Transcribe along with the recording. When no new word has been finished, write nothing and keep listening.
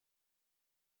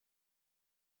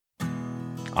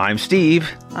I'm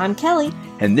Steve. I'm Kelly.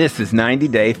 And this is 90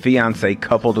 Day Fiancé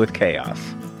Coupled with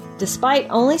Chaos. Despite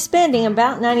only spending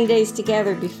about 90 days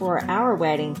together before our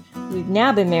wedding, we've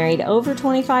now been married over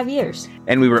 25 years.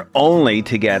 And we were only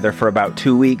together for about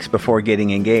 2 weeks before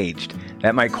getting engaged.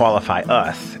 That might qualify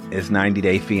us as 90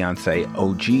 Day Fiancé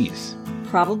OGs.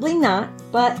 Probably not,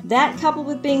 but that coupled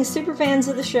with being super fans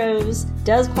of the shows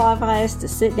does qualify us to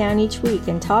sit down each week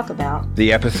and talk about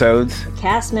the episodes, the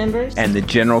cast members, and the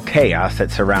general chaos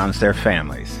that surrounds their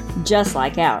families. Just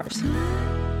like ours.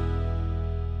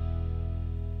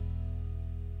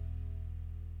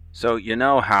 So you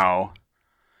know how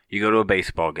you go to a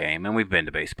baseball game, and we've been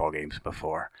to baseball games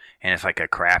before, and it's like a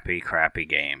crappy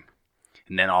game.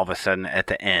 And then all of a sudden at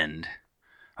the end,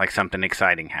 like something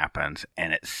exciting happens,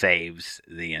 and it saves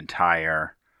the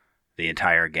entire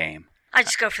game. I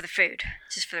just go for the food,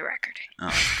 just for the record. Oh,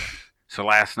 okay. So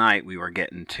last night we were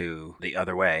getting to The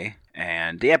Other Way,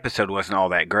 and the episode wasn't all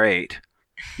that great.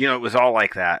 You know, it was all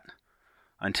like that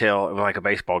until it was like a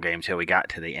baseball game till we got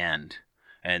to the end.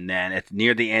 And then at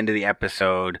near the end of the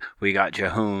episode, we got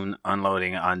Jehoon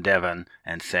unloading on Devon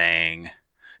and saying,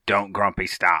 "Don't grumpy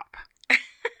stop."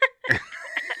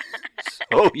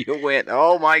 So you went,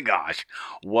 oh my gosh,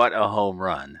 what a home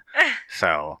run.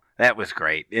 So that was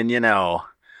great. And you know,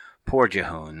 poor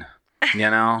Jehoon, you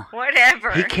know.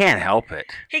 Whatever. He can't help it.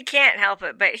 He can't help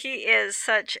it, but he is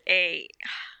such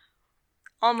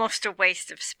almost a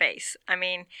waste of space. I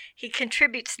mean, he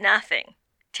contributes nothing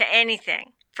to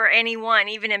anything for anyone,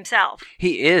 even himself.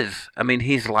 He is. I mean,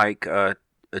 he's like a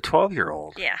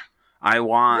 12-year-old. Yeah.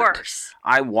 Worse.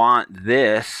 I want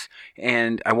this,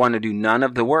 and I want to do none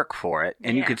of the work for it.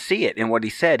 And you could see it in what he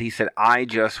said. He said, I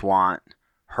just wanted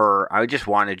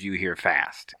you here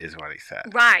fast, is what he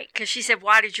said. Right, because she said,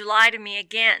 why did you lie to me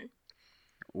again?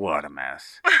 What a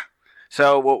mess.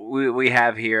 So what we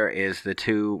have here is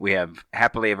we have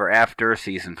Happily Ever After,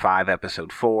 Season 5,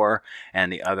 Episode 4,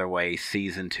 and The Other Way,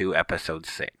 Season 2, Episode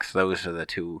 6. Those are the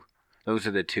two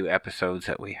episodes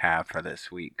that we have for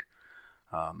this week.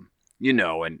 You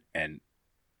know, and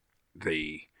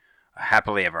the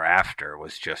Happily Ever After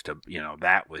was just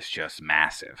that was just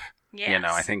massive. Yes. You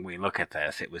know, I think we look at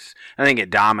this, I think it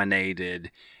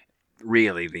dominated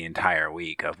really the entire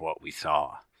week of what we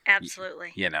saw.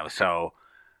 Absolutely. You know, so,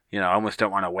 I almost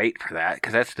don't want to wait for that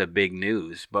because that's the big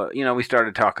news. But, we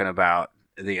started talking about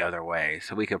The Other Way,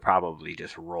 so we could probably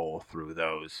just roll through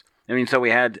those. I mean, so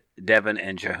we had Devon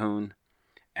and Jehoon,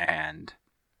 and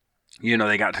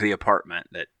they got to the apartment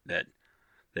that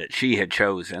she had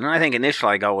chosen. And I think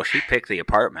initially I go, well, she picked the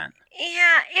apartment.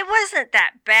 Yeah, it wasn't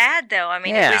that bad, though. I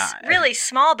mean, It was really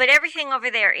small, but everything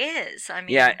over there is. I mean,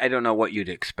 yeah, I don't know what you'd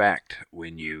expect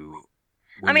when you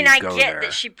I get there.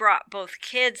 That she brought both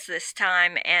kids this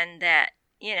time and that,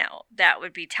 that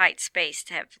would be tight space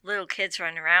to have little kids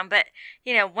running around. But,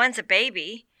 one's a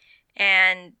baby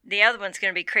and the other one's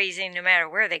going to be crazy no matter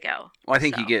where they go. Well, I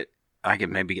think I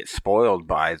could maybe get spoiled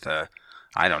by the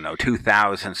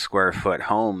 2,000 square foot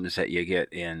homes that you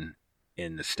get in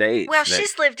the States. Well,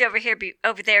 she's lived over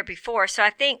there before, so I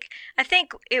think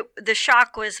the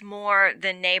shock was more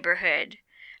the neighborhood.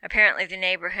 Apparently, the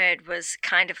neighborhood was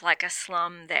kind of like a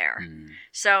slum there.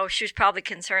 So she was probably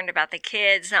concerned about the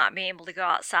kids not being able to go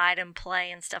outside and play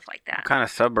and stuff like that. What kind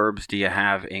of suburbs do you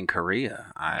have in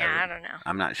Korea? I don't know.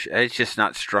 I'm not sure. It's just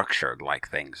not structured like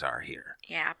things are here.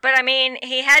 Yeah, but I mean,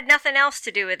 he had nothing else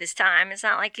to do with his time. It's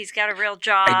not like he's got a real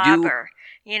job or,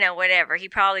 whatever. He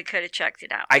probably could have checked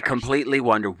it out I first. Completely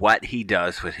wonder what he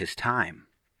does with his time.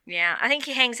 Yeah, I think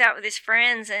he hangs out with his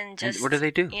friends and just... And what do they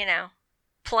do?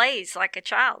 Plays like a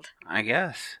child. I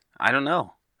guess. I don't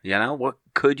know. What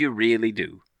could you really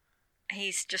do?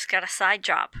 He's just got a side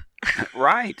job.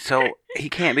 Right. So he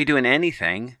can't be doing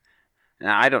anything.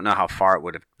 Now, I don't know how far it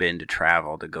would have been to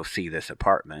travel to go see this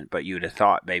apartment, but you'd have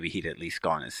thought maybe he'd at least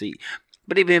gone and see.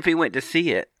 But even if he went to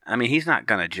see it, I mean, he's not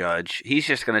going to judge. He's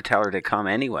just going to tell her to come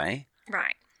anyway.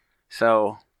 Right.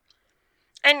 So.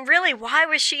 And really, why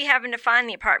was she having to find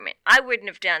the apartment? I wouldn't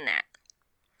have done that.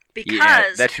 Because... Yeah,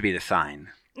 that should be the sign.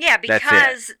 Yeah,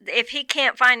 because if he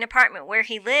can't find an apartment where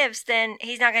he lives, then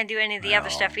he's not going to do any of the other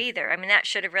stuff either. I mean, that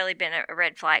should have really been a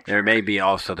red flag for her. There may be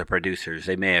also the producers.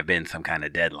 They may have been some kind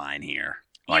of deadline here.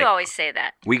 You always say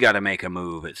that. We got to make a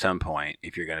move at some point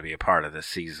if you're going to be a part of this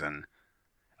season.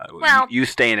 Well, you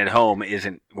staying at home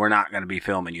isn't... We're not going to be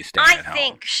filming you staying at home. I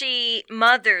think she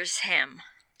mothers him.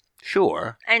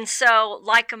 Sure. And so,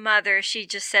 like a mother, she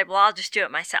just said, well, I'll just do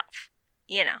it myself.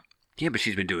 Yeah, but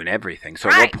she's been doing everything. So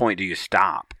at what point do you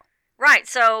stop? Right,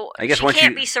 so I guess she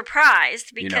can't be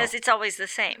surprised because it's always the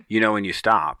same. When you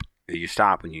stop. you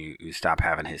stop when you stop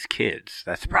having his kids.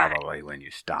 That's probably when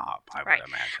you stop, I would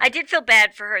imagine. I did feel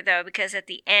bad for her, though, because at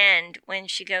the end, when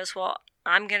she goes, well,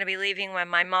 I'm going to be leaving when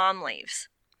my mom leaves.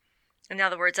 In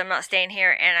other words, I'm not staying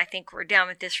here, and I think we're done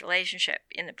with this relationship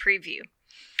in the preview.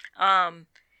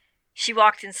 She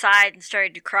walked inside and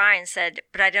started to cry and said,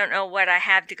 but I don't know what I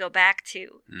have to go back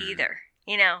to either.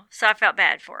 You know, so I felt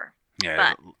bad for her.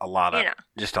 Yeah, but, a lot of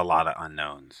just a lot of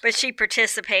unknowns. But she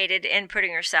participated in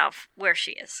putting herself where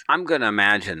she is. I'm going to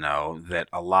imagine, though, that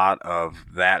a lot of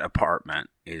that apartment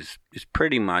is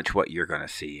pretty much what you're going to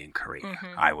see in Korea,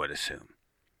 I would assume.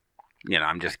 You know,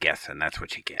 I'm just guessing that's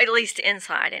what you get. At least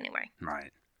inside, anyway.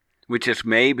 Right. Which is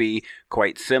maybe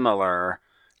quite similar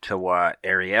to what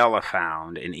Ariella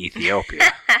found in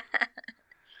Ethiopia.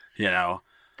 You know?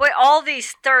 Boy, all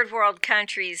these third world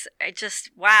countries,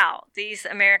 wow, these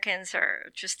Americans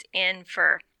are just in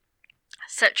for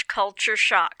such culture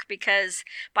shock because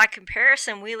by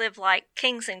comparison, we live like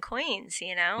kings and queens,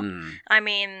 you know? I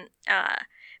mean,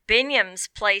 Binyam's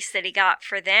place that he got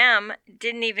for them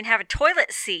didn't even have a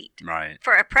toilet seat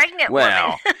for a pregnant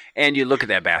woman. And you look at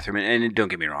that bathroom, and don't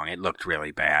get me wrong, it looked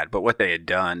really bad. But what they had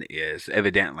done is,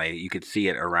 evidently, you could see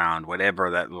it around whatever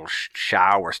that little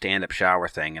stand-up shower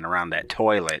thing, and around that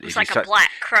toilet. It's like a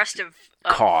black crust of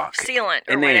caulk. Sealant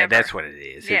or whatever. That's what it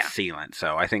is. It's sealant.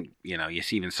 So I think, you know, you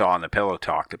even saw in the Pillow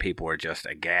Talk that people were just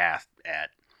aghast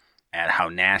at how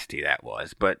nasty that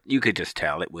was, but you could just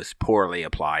tell it was poorly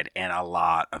applied and a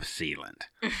lot of sealant.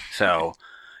 So,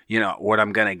 you know, what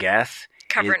I'm going to guess...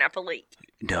 Covering up a leak.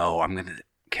 No, I'm going to...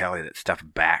 Kelly, that stuff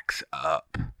backs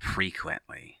up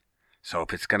frequently. So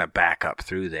if it's going to back up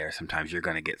through there, sometimes you're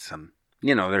going to get some...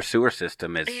 You know, their sewer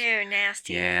system is... Ew,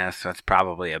 nasty. Yeah, so that's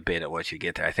probably a bit of what you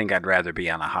get there. I think I'd rather be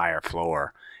on a higher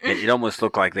floor. It almost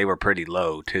looked like they were pretty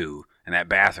low, too. And that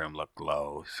bathroom looked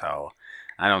low, so...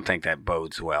 I don't think that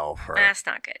bodes well for that's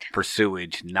not good. For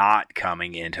sewage not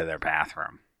coming into their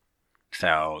bathroom.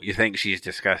 So you think she's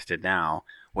disgusted now?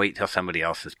 Wait till somebody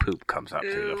else's poop comes up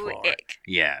through the floor. Ick.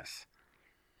 Yes,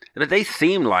 but they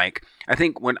seem like, I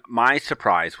think when my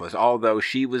surprise was, although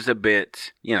she was a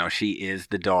bit, you know, she is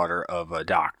the daughter of a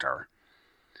doctor,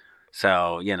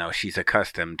 so you know she's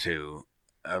accustomed to,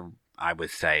 I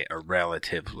would say, a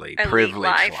relatively privileged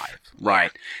life.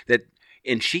 Right? That.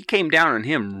 And she came down on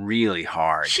him really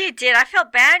hard. She did. I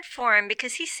felt bad for him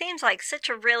because he seems like such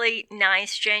a really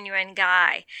nice, genuine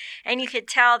guy. And you could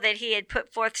tell that he had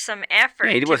put forth some effort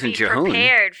to be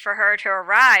prepared for her to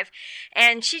arrive.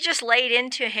 And she just laid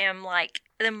into him like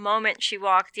the moment she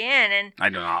walked in. And I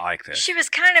do not like this. She was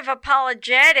kind of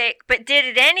apologetic, but did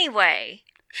it anyway.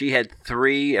 She had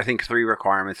three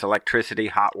requirements: electricity,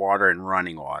 hot water, and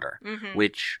running water.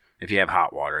 Which, if you have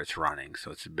hot water, it's running. So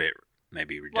it's a bit...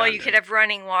 maybe redundant. Well, you could have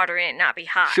running water and it not be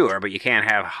hot. Sure, but you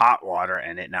can't have hot water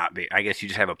and it not be... I guess you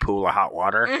just have a pool of hot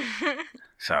water.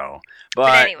 So,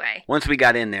 but anyway, once we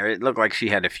got in there, it looked like she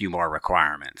had a few more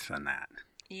requirements than that.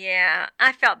 Yeah,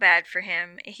 I felt bad for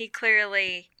him. He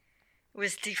clearly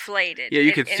was deflated. Yeah,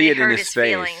 you could see it in his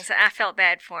face. Feelings. I felt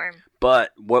bad for him.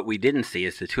 But what we didn't see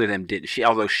is the two of them didn't...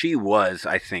 although she was,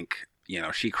 I think, you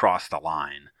know, she crossed the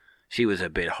line. She was a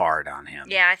bit hard on him.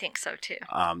 Yeah, I think so, too.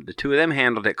 The two of them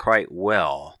handled it quite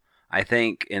well. I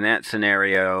think in that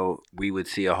scenario, we would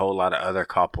see a whole lot of other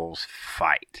couples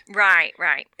fight. Right.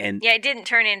 And yeah, it didn't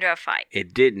turn into a fight.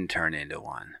 It didn't turn into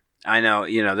one. I know,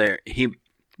 you know,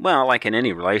 well, like in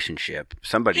any relationship,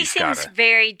 somebody's got to... He seems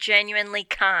very genuinely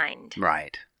kind.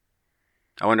 Right.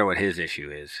 I wonder what his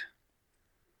issue is.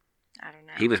 I don't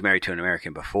know. He was married to an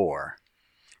American before.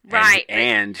 Right.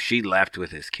 And she left with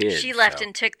his kid. She left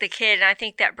and took the kid, and I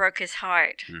think that broke his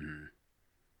heart. Mm-hmm.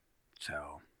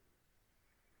 So,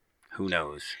 who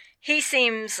knows? He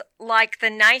seems like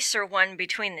the nicer one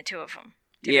between the two of them,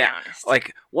 to be honest. I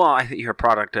think you're a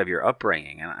product of your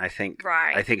upbringing, and I think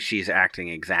she's acting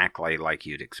exactly like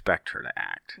you'd expect her to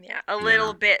act. Yeah, a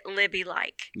little bit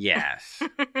Libby-like. Yes.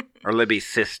 Or Libby's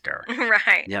sister.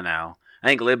 Right. You know, I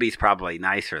think Libby's probably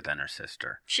nicer than her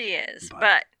sister. She is,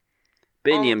 but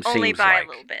Binyam only seems by like a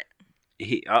little bit.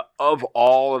 He of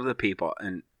all of the people,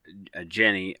 and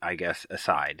Jenny, I guess,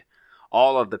 aside,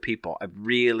 all of the people, I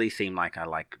really seem like I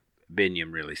like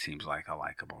Binyam. Really seems like a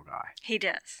likable guy. He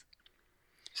does.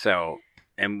 So,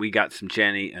 and we got some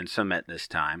Jenny and Sumit this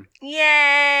time.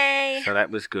 Yay! So that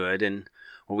was good. And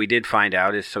what we did find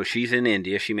out is, so she's in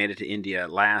India. She made it to India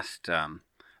last time.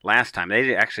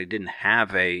 They actually didn't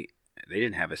have a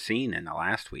scene in the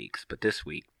last weeks, but this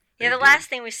week. Yeah, the last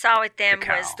thing we saw with them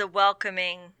was the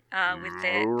welcoming with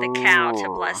the cow to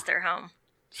bless their home.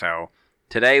 So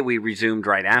today we resumed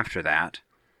right after that.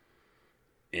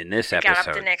 In this episode, got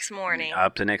up the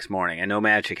next morning. and no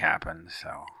magic happened.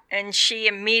 So And she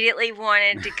immediately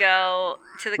wanted to go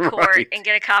to the court Right. and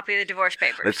get a copy of the divorce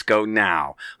papers. Let's go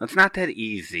now. It's not that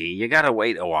easy. You got to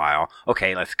wait a while.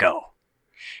 Okay, let's go.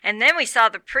 And then we saw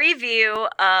the preview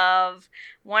of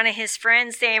one of his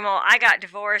friends saying, well, I got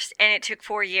divorced and it took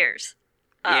 4 years.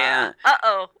 Yeah.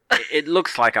 Uh-oh. It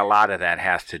looks like a lot of that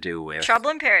has to do with...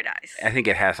 Trouble in paradise. I think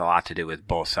it has a lot to do with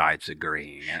both sides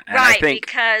agreeing. And Right, I think,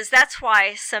 because that's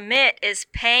why Submit is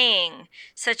paying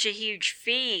such a huge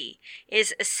fee,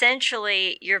 is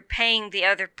essentially you're paying the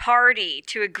other party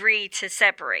to agree to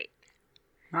separate.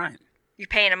 right. You're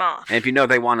paying them off. And if you know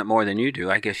they want it more than you do,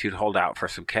 I guess you'd hold out for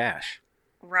some cash.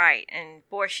 Right, and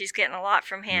boy, she's getting a lot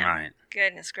from him. Right.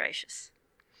 Goodness gracious.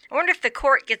 I wonder if the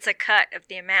court gets a cut of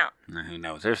the amount. Who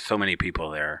knows? There's so many people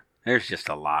there. There's just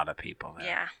a lot of people there.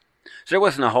 Yeah. So there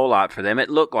wasn't a whole lot for them. It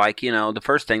looked like, the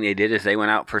first thing they did is they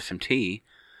went out for some tea.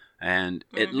 And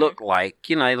it looked like,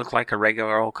 they looked like a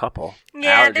regular old couple.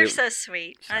 Yeah, they're so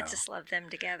sweet. I So. just love them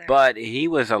together. But he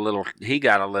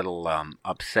got a little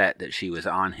upset that she was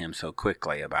on him so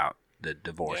quickly about the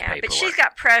divorce paperwork. But she's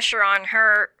got pressure on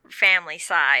her family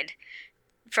side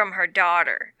from her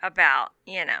daughter about,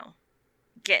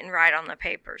 getting right on the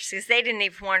papers. Because they didn't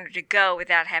even want her to go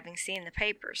without having seen the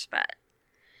papers. But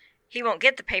he won't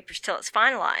get the papers till it's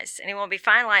finalized. And it won't be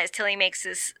finalized till he makes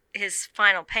his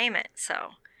final payment.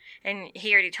 So, and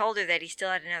he already told her that he still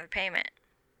had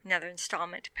another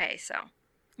installment to pay. So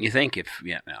You think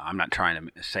I'm not trying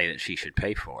to say that she should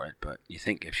pay for it, but you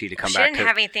think if she'd have come she back didn't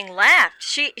have anything left.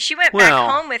 She went back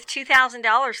home with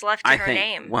 $2,000 left to her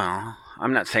name. Well,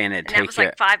 I'm not saying it'd And take that was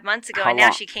like 5 months ago, how and now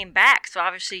long- she came back. So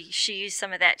obviously she used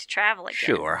some of that to travel again.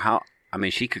 Sure.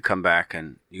 She could come back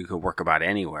and you could work about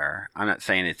anywhere. I'm not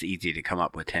saying it's easy to come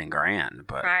up with $10,000,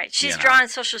 but Right. She's drawing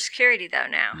Social Security though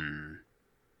now. Mm.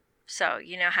 So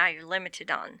you know how you're limited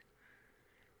on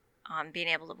being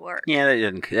able to work. Yeah, that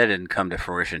didn't come to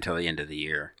fruition until the end of the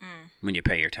year when you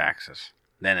pay your taxes.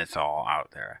 Then it's all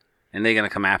out there. And they're going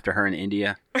to come after her in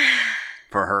India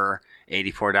for her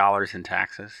 $84 in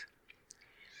taxes?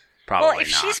 Probably Well,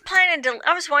 if not. she's planning to,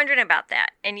 I was wondering about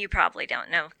that, and you probably don't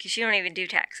know because you don't even do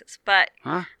taxes. But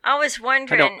Huh? I was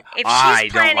wondering if I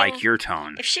she's don't planning, like your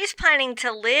tone. if she's planning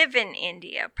to live in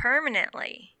India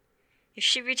permanently, is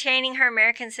she retaining her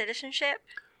American citizenship?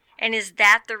 And is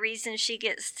that the reason she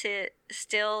gets to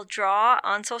still draw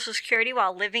on Social Security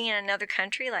while living in another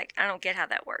country? Like, I don't get how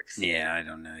that works. Yeah, I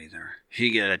don't know either. She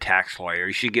get a tax lawyer.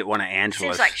 You should get one of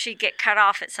Angela's. Seems like she'd get cut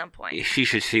off at some point. She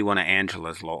should see one of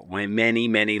Angela's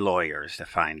many lawyers to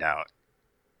find out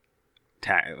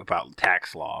about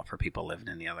tax law for people living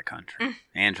in the other country.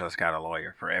 Angela's got a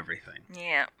lawyer for everything.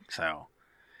 Yeah. So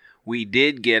we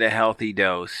did get a healthy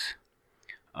dose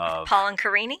of... Paul and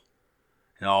Carini?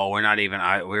 No, we're not even...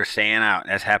 we're staying out.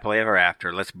 That's happily ever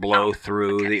after. Let's blow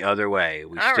through the other way.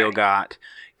 We All still right. got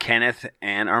Kenneth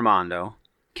and Armando.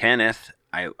 Kenneth,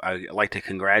 I like to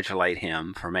congratulate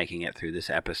him for making it through this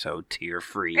episode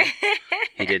tear-free.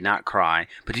 He did not cry.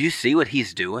 But do you see what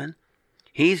he's doing?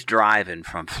 He's driving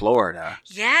from Florida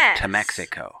Yes. to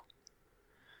Mexico.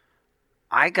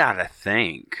 I gotta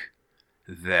think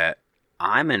that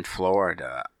I'm in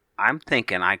Florida. I'm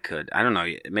thinking I don't know,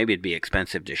 maybe it'd be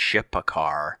expensive to ship a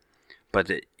car, but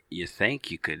you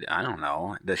think you could, I don't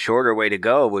know, the shorter way to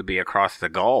go would be across the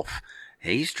Gulf.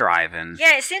 He's driving.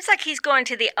 Yeah, it seems like he's going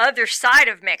to the other side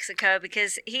of Mexico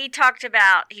because he talked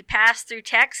about he passed through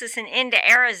Texas and into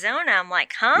Arizona. I'm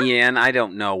like, huh? Yeah, and I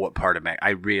don't know what part of Mexico.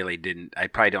 I really didn't. I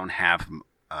probably don't have.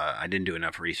 I didn't do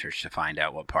enough research to find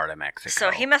out what part of Mexico.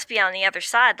 So he must be on the other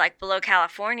side, like below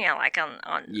California, like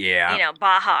on Yeah.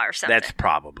 Baja or something. That's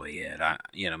probably it.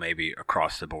 Maybe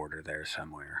across the border there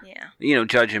somewhere. Yeah.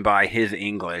 Judging by his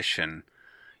English and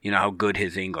how good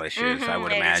his English is, I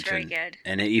would it is imagine. very good.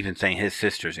 And even saying his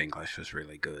sister's English was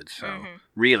really good. So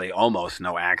really almost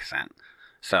no accent.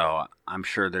 So I'm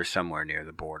sure they're somewhere near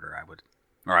the border.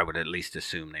 I would at least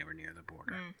assume they were near the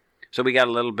border. So we got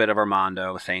a little bit of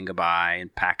Armando saying goodbye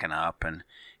and packing up, and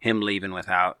him leaving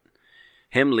without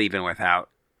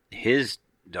his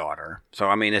daughter.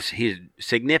 So he's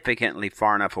significantly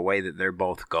far enough away that they're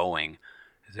both going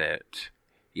that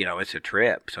it's a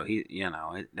trip. So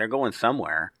they're going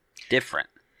somewhere different.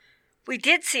 We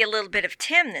did see a little bit of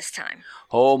Tim this time.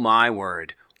 Oh my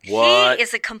word! What? He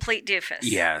is a complete doofus.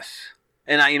 Yes,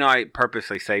 and I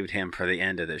purposely saved him for the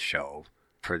end of the show.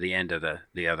 For the end of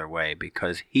the other way,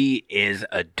 because he is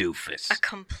a doofus. A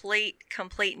complete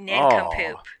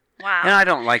nincompoop. Wow. And I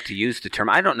don't like to use the term.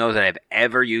 I don't know that I've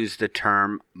ever used the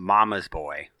term mama's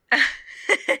boy.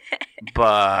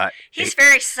 But he's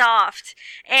very soft,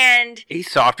 and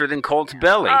he's softer than Colt's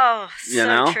belly. oh, so you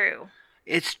know? true.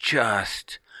 It's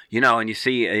just, And you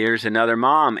see here's another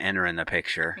mom entering the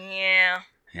picture. Yeah.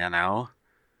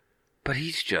 But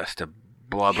he's just a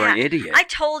blubbering idiot. I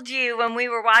told you when we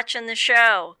were watching the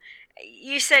show,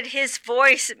 you said his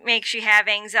voice makes you have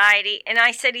anxiety, and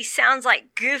I said he sounds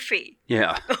like Goofy.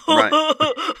 Yeah, right.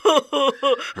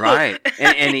 Right,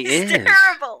 and he is.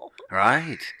 Terrible.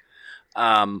 Right.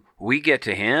 We get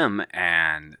to him,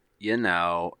 and,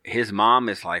 his mom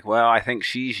is like, well, I think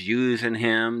she's using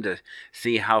him to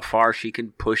see how far she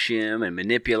can push him and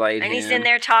manipulate him. And he's in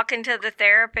there talking to the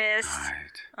therapist.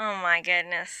 Right. Oh, my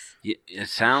goodness. It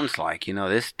sounds like,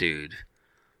 this dude,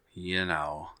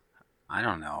 I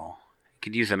don't know. He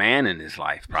could use a man in his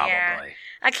life, probably. Yeah.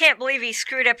 I can't believe he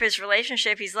screwed up his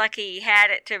relationship. He's lucky he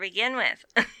had it to begin with.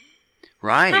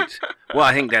 Right. Well,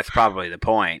 I think that's probably the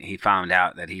point. He found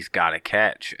out that he's got a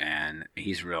catch, and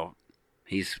he's real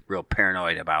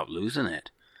paranoid about losing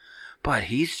it. But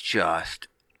he's just,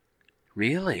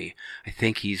 really, I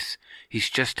think he's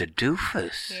just a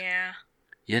doofus.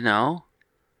 Yeah.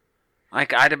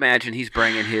 Like, I'd imagine he's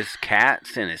bringing his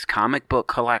cats and his comic book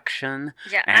collection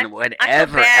and whatever I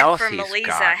feel bad else for he's Melissa.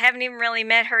 got. I haven't even really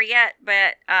met her yet,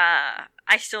 but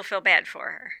I still feel bad for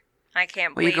her. I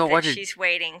can't believe that she's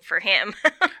waiting for him.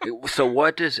 So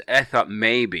I thought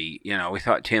maybe, we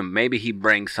thought, Tim, maybe he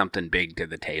brings something big to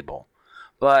the table.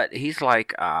 But he's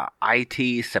like a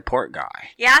IT support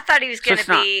guy. Yeah, I thought he was going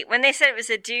to be, when they said it was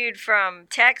a dude from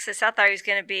Texas, I thought he was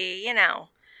going to be,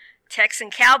 Texan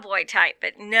cowboy type,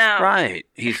 but no. Right.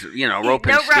 He's, roping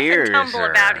no rough steers. And tumble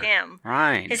about him.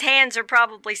 Right. His hands are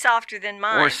probably softer than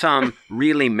mine. Or some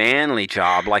really manly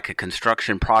job like a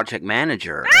construction project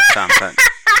manager or something.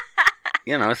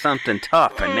 Something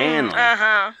tough and manly.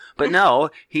 Uh-huh. But no,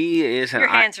 he is Your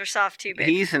hands are soft too, babe.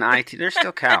 He's an IT. They're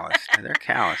still calloused. They're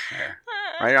calloused there.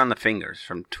 Right on the fingers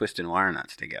from twisting wire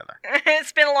nuts together.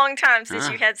 It's been a long time since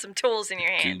you had some tools in your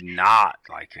hand. Do not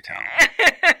like your tongue.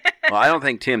 Well, I don't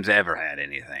think Tim's ever had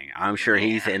anything. I'm sure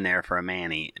he's in there for a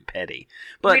mani and petty.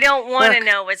 But we don't want to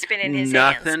know what's been in his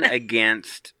hands. Nothing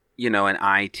against, an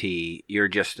IT. You're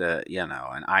just an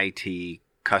IT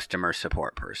customer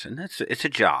support person. It's a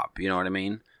job, you know what I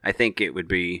mean? I think it would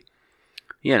be,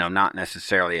 not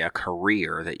necessarily a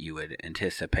career that you would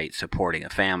anticipate supporting a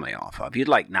family off of. You'd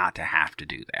like not to have to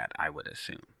do that, I would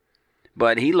assume.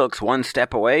 But he looks one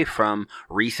step away from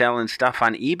reselling stuff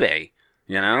on eBay,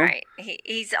 Right.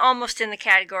 He's almost in the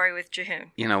category with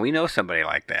Jehoon. We know somebody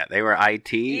like that. They were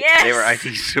IT. Yes. They were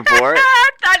IT support. I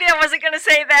thought I wasn't going to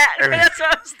say that. That's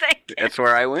what I was thinking. That's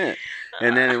where I went.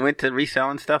 And then it went to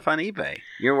reselling stuff on eBay.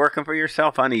 You're working for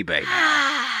yourself on eBay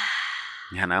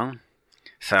now.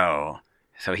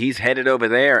 So he's headed over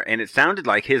there, and it sounded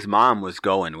like his mom was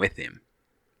going with him.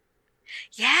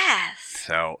 Yes.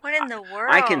 So what in the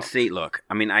world? I can see. Look,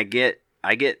 I mean, I get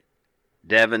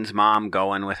Devin's mom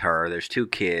going with her. There's 2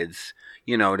 kids.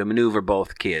 To maneuver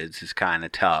both kids is kind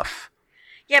of tough.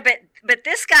 Yeah, but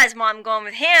this guy's mom going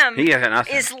with him he has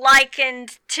nothing. Is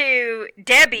likened to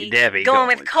Debbie going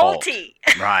with Colty.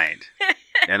 Right.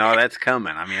 That's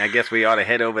coming. I mean, I guess we ought to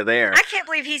head over there. I can't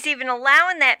believe he's even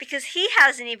allowing that because he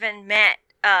hasn't even met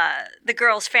the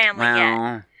girl's family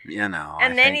yet.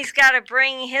 And then he's got to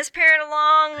bring his parent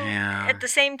along at the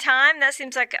same time. That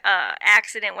seems like an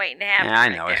accident waiting to happen. Yeah, I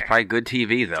know. It's probably good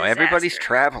TV, though. Disaster. Everybody's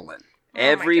traveling. Oh,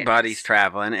 everybody's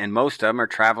traveling, and most of them are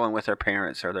traveling with their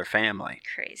parents or their family.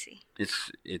 Crazy.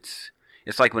 It's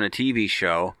like when a TV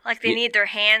show... Like they need their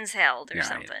hands held or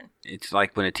something. It's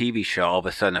like when a TV show, all of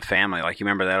a sudden a family... Like, you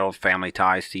remember that old Family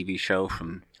Ties TV show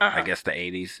from, I guess, the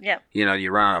 80s? Yeah. You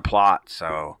run out of plot,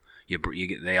 so...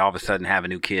 they all of a sudden have a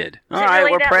new kid. Was it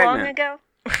really that long ago?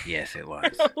 Yes, it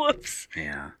was. Whoops.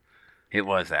 Yeah, it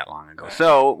was that long ago.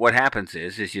 So what happens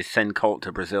is you send Colt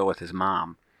to Brazil with his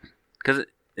mom. Because,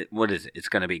 what is it? It's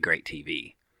going to be great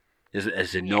TV.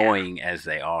 As annoying as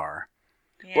they are.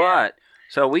 Yeah. But,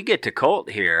 so we get to Colt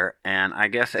here, and I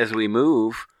guess as we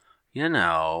move,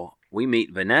 we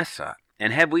meet Vanessa.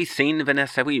 And have we seen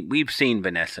Vanessa? We've seen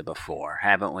Vanessa before,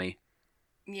 haven't we?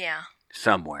 Yeah.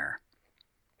 Somewhere.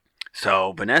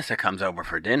 So Vanessa comes over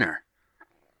for dinner.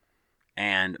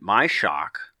 And my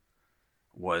shock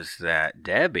was that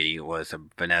Debbie was a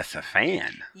Vanessa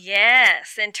fan.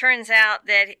 Yes, and turns out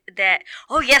that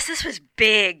oh yes, this was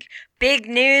big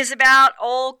news about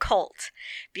old Colt.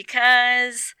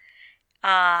 Because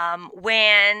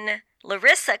when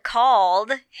Larissa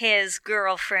called his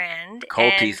girlfriend...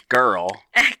 Colty's girl.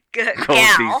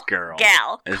 Colty's girl.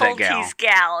 Gal. Is Colty's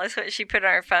gal is what she put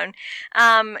on her phone.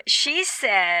 She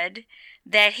said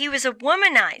that he was a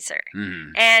womanizer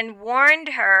and warned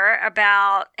her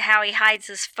about how he hides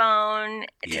his phone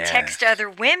to text other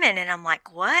women. And I'm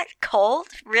like, what? Colt?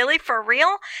 Really? For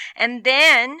real? And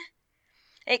then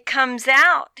It comes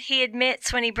out, he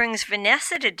admits when he brings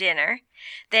Vanessa to dinner,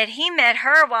 that he met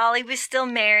her while he was still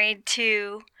married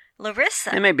to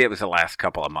Larissa. And maybe it was the last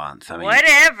couple of months. I mean,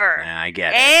 whatever. Yeah, I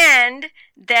get it. And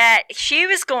that she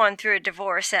was going through a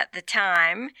divorce at the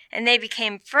time, and they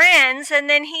became friends, and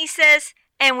then he says,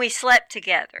 and we slept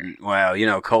together.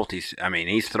 Well, Colt, he's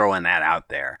throwing that out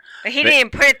there. But he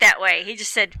didn't put it that way. He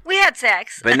just said, we had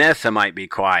sex. Vanessa might be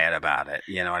quiet about it.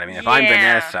 You know what I mean? If I'm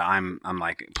Vanessa, I'm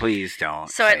like, please don't.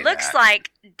 So it looks like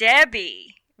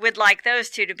Debbie would like those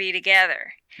two to be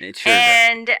together. It sure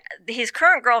and his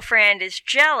current girlfriend is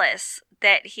jealous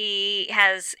that he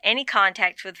has any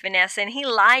contact with Vanessa, and he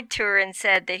lied to her and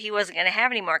said that he wasn't going to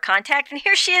have any more contact. And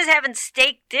here she is having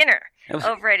steak dinner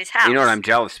over at his house. You know what? I'm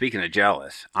jealous. Speaking of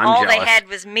jealous, All they had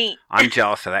was meat. I'm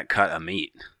jealous of that cut of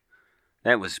meat.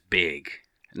 That was big.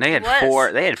 And they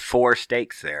had four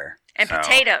steaks there. And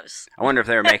potatoes. I wonder if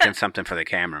they were making something for the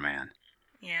cameraman.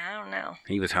 Yeah, I don't know.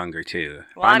 He was hungry too.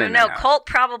 Well, I don't know. Colt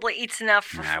probably eats enough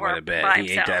for I four would have bet. by He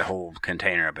himself. ate that whole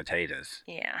container of potatoes.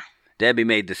 Yeah. Debbie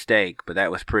made the steak, but that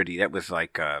was pretty. That was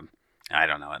like, I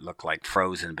don't know. It looked like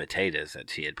frozen potatoes that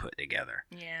she had put together.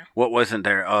 Yeah. What wasn't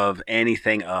there of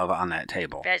anything on that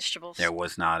table? Vegetables. There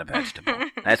was not a vegetable.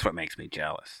 That's what makes me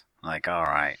jealous. Like, all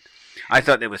right. I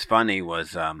thought that was funny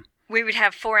was... we would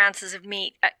have 4 ounces of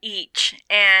meat each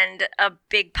and a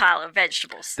big pile of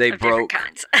vegetables They of broke,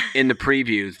 different kinds. in the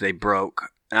previews, they broke,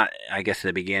 I guess at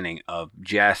the beginning, of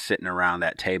Jess sitting around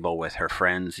that table with her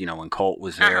friends, when Colt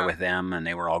was there with them, and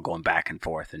they were all going back and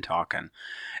forth and talking.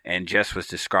 And Jess was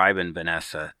describing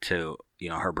Vanessa to,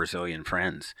 her Brazilian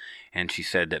friends. And she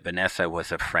said that Vanessa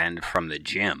was a friend from the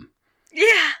gym.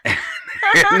 Yeah.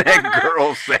 And that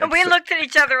girl said... And we looked at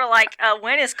each other like,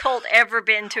 when has Colt ever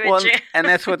been to a gym? And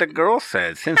that's what the girl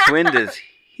said. Since when does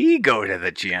he go to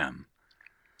the gym?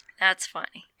 That's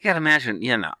funny. You got to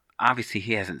imagine, obviously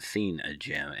he hasn't seen a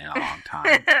gym in a long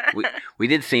time. we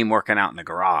did see him working out in the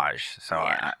garage, so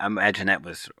yeah. I imagine that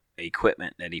was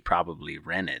equipment that he probably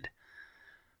rented.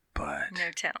 But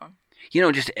no telling.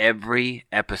 Just every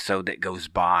episode that goes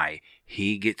by,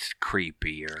 he gets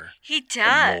creepier. He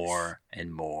does. More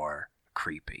and more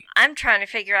creepy. I'm trying to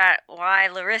figure out why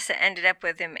Larissa ended up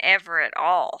with him ever at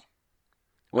all.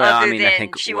 Well, Other I mean, than I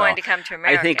think she wanted to come to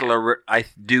America. I think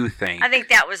I think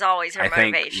that was always her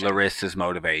motivation. I think Larissa's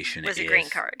motivation was a green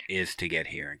card. Is to get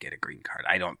here and get a green card.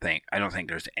 I don't think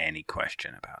there's any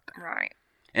question about that. Right.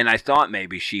 And I thought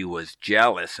maybe she was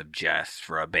jealous of Jess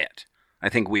for a bit. I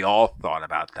think we all thought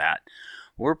about that.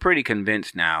 We're pretty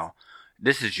convinced now.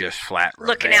 This is just flat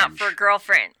revenge. Looking out for a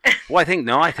girlfriend. Well, I think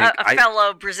a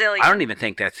fellow Brazilian. I don't even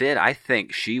think that's it. I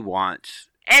think she wants...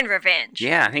 And revenge.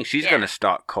 Yeah, I think she's going to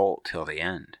stalk Colt till the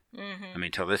end. Mm-hmm. I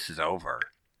mean, till this is over.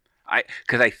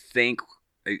 Because I think...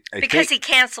 Because he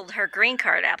canceled her green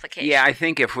card application. Yeah, I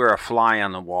think if we're a fly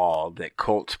on the wall, that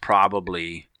Colt's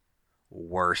probably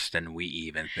worse than we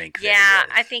even think that he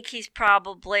is. I think he's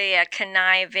probably a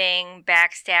conniving,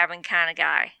 backstabbing kind of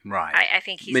guy. Right. I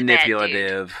think he's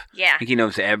manipulative. A bad dude. Yeah. I think he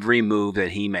knows every move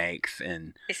that he makes.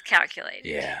 And it's calculated.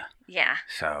 Yeah. Yeah.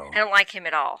 So I don't like him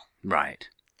at all. Right.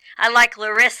 I like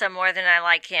Larissa more than I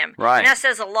like him. Right. And that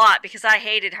says a lot because I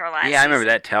hated her last season. I remember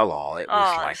that tell-all. It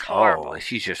was like, it's horrible.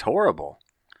 She's just horrible.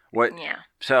 What? Yeah.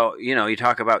 So, you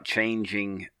talk about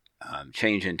changing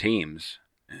teams.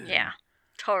 Yeah,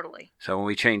 totally. So when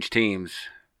we change teams,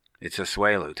 it's a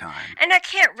Suelu time. And I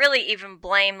can't really even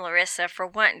blame Larissa for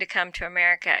wanting to come to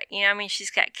America.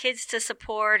 She's got kids to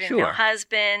support and no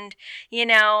husband,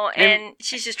 and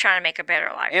she's just trying to make a better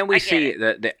life. And we see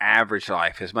the average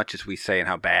life, as much as we say and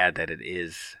how bad that it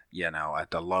is,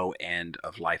 at the low end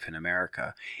of life in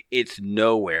America, it's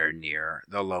nowhere near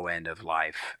the low end of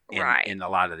life in a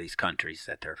lot of these countries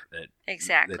that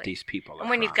these people are And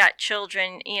when from. you've got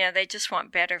children, they just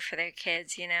want better for their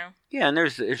kids, Yeah, and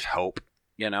there's hope.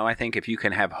 I think if you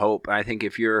can have hope, I think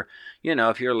if you're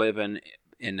living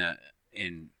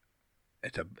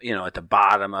at the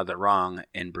bottom of the rung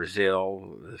in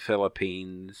Brazil, the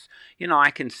Philippines, I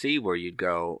can see where you'd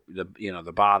go.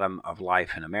 The bottom of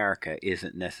life in America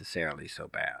isn't necessarily so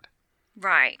bad,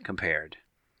 right? Compared,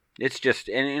 it's just,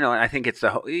 and I think it's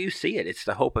you see it. It's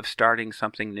the hope of starting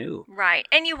something new, right?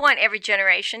 And you want every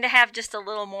generation to have just a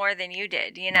little more than you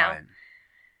did, Right.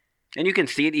 And you can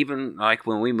see it even like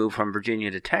when we moved from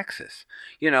Virginia to Texas.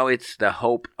 It's the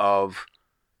hope of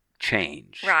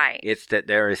change. Right. It's that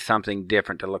there is something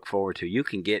different to look forward to. You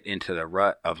can get into the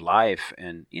rut of life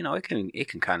and, it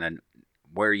can kind of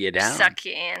wear you down. Suck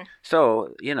you in.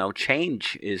 So,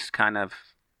 change is kind of,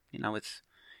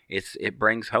 it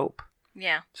brings hope.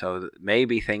 Yeah. So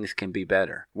maybe things can be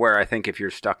better. Where I think if you're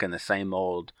stuck in the same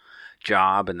old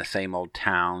job in the same old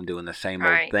town doing the same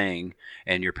old Right. thing,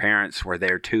 and your parents were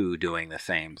there too doing the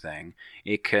same thing,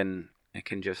 it can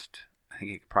just, I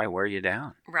think it can probably wear you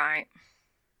down, Right.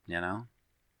 you know?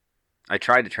 I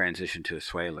tried to transition to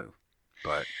Asuelu,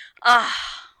 but Ugh.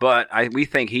 we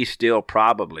think he's still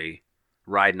probably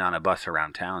riding on a bus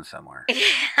around town somewhere. Yeah.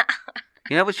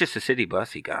 You know, it was just a city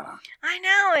bus he got on. I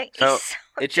know. So He's so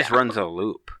it just dumb. runs a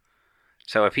loop.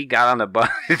 So if he got on the bus,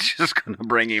 it's just going to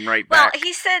bring him right Well, back.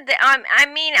 he said that,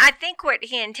 I think what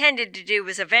he intended to do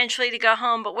was eventually to go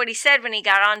home, but what he said when he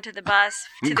got onto the bus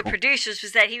to the producers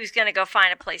was that he was going to go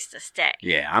find a place to stay.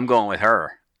 Yeah, I'm going with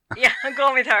her. Yeah, I'm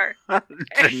going with her.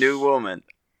 It's a new woman.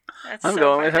 That's I'm so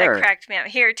going funny. with her. That cracked me up.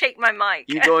 Here, take my mic.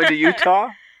 You going to Utah?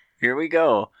 Here we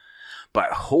go. But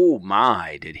oh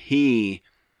my, did he,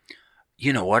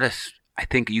 you know what, I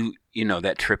think you know,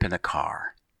 that trip in the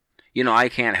car. You know, I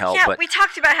can't help Yeah, but. we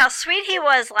talked about how sweet he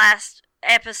was last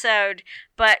episode,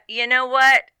 but you know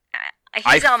what?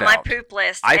 He's on my poop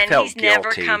list, and he's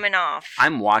never guilty. coming off.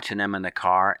 I'm watching them in the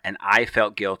car, and I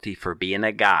felt guilty for being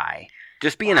a guy.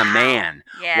 Just being a man,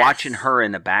 Yes. watching her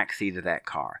in the back seat of that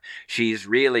car. She's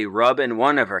really rubbing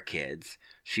one of her kids.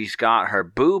 She's got her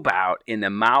boob out in the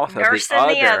mouth Nursing of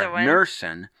the other one.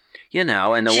 nursing, you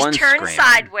know, and the She's one turned screaming.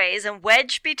 sideways and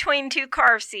wedged between two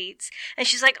car seats, and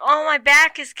she's like, "Oh, my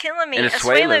back is killing me. And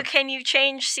Asuelu, can you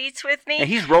change seats with me?" And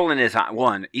he's rolling his eye.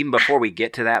 Even before we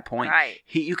get to that point, Right.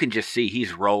 you can just see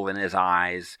he's rolling his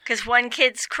eyes. Because one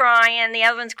kid's crying, the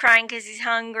other one's crying because he's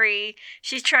hungry.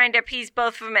 She's trying to appease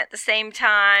both of them at the same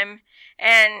time,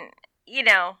 and you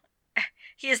know,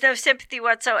 he has no sympathy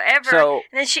whatsoever. So-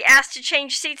 and then she asked to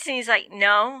change seats, and he's like,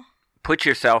 "No." Put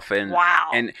yourself in. Wow.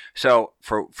 And so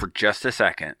for just a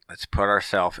second, let's put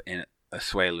ourselves in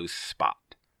Asuelu's spot.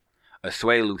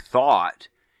 Asuelu thought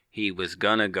he was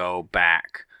gonna go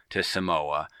back to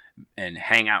Samoa and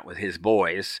hang out with his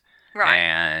boys, Right.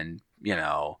 and you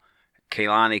know,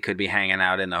 Kehlani could be hanging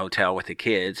out in the hotel with the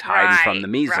kids, hiding from the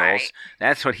measles. right.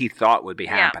 That's what he thought would be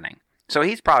Yeah. happening. So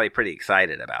he's probably pretty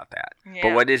excited about that. Yeah.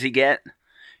 But what does he get?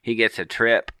 He gets a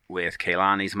trip with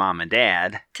Kehlani's mom and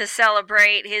dad. To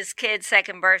celebrate his kid's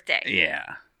second birthday.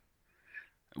 Yeah.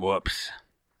 Whoops.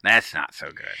 That's not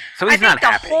so good. So I he's think not the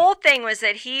happy. whole thing was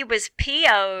that he was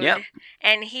PO'd, Yep.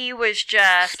 and he was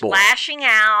just Spoiled. lashing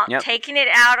out, Yep. taking it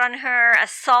out on her,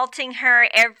 assaulting her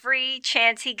every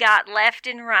chance he got left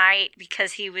and right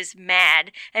because he was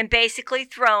mad, and basically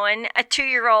throwing a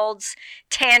 2-year-old's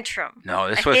tantrum. No,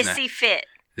 this a wasn't hissy fit.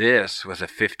 This was a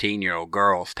 15-year-old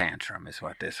girl's tantrum is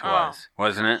what this was.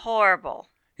 Wasn't it? Horrible.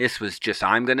 This was just,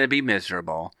 I'm going to be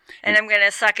miserable. And I'm going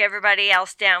to suck everybody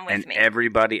else down with and me.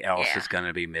 everybody else Yeah. is going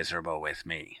to be miserable with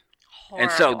me. Horrible.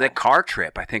 And so the car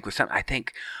trip, I think, was something.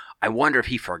 I wonder if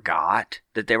he forgot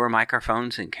that there were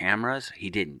microphones and cameras. He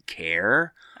didn't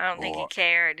care. I don't think he or-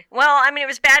 cared. Well, I mean, it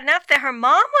was bad enough that her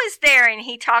mom was there and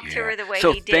he talked to Yeah. her the way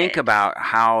so he did. think about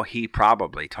how he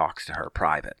probably talks to her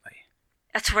privately.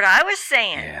 That's what I was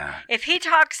saying. Yeah. If he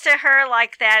talks to her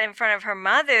like that in front of her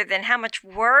mother, then how much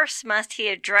worse must he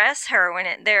address her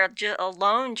when they're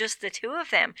alone, just the two of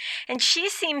them? And she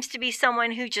seems to be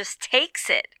someone who just takes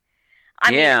it.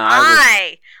 I Yeah,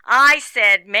 mean, I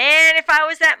said, man, if I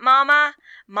was that mama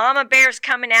bear's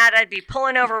coming out, I'd be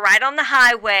pulling over right on the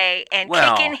highway and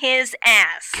Well, kicking his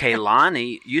ass.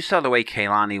 Kehlani, you saw the way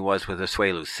Kehlani was with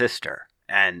Asuelu's sister.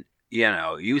 And, you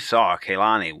know, you saw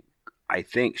Kehlani, I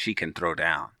think she can throw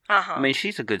down. Uh-huh. I mean,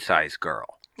 she's a good-sized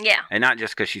girl. Yeah. And not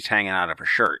just because she's hanging out of her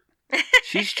shirt.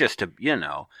 She's just a, you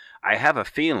know, I have a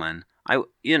feeling, how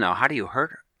do you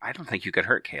hurt her? I don't think you could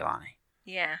hurt Kehlani.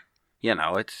 Yeah. You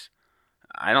know,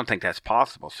 I don't think that's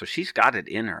possible. So she's got it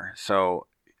in her. So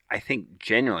I think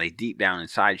genuinely, deep down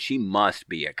inside, she must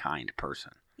be a kind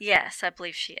person. Yes, I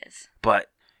believe she is.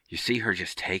 But you see her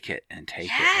just take it and take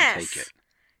it and take Yes. it.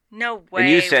 No way. And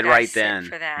you said would I right sit then,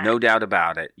 for that. no doubt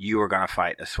about it, you are going to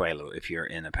fight Asuelu if you're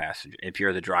in the passenger, if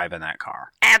you're the driver in that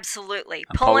car. Absolutely.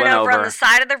 I'm Pulling pulling over on over. the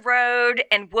side of the road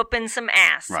and whooping some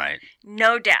ass. Right.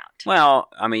 No doubt. Well,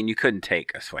 I mean, you couldn't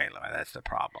take Asuelu. That's the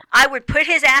problem. I would put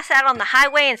his ass out on the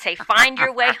highway and say, find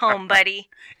your way home, buddy.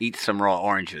 Eat some raw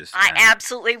oranges. I and-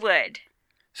 absolutely would.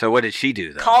 So what did she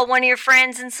do, though? Call one of your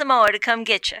friends in Samoa to come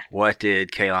get you. What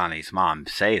did Kehlani's mom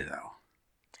say, though?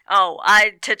 Oh,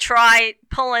 to try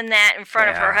pulling that in front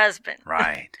of her Yeah, husband.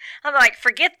 Right. I'm like,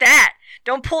 forget that.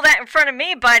 Don't pull that in front of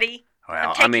me, buddy. Well,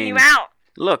 I'm taking I mean, you out.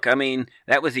 look, I mean,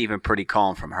 that was even pretty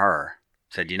calm from her.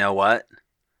 Said, you know what?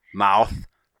 Mouth.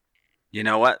 You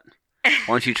know what? Why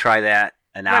don't you try that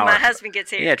an When hour? my husband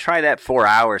gets here. Yeah, try that 4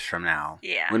 hours from now.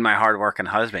 Yeah. When my hardworking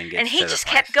husband gets And he to the just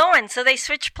place. kept going. So they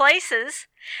switched places.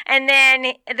 And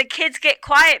then the kids get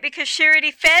quiet because she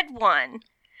already fed one.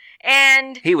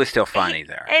 And he was still funny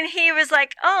there. And he was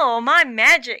like, "Oh, my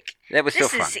magic. That was this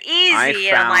still funny. This is easy."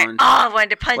 And I'm like, "Oh, I wanted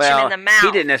to punch him in the mouth."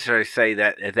 He didn't necessarily say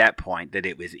that at that point that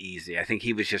it was easy. I think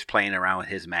he was just playing around with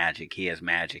his magic. He has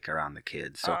magic around the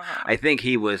kids. So I think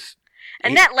he was...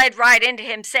 And that led right into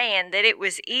him saying that it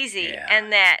was easy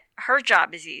and that her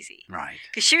job is easy. Right.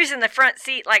 Because she was in the front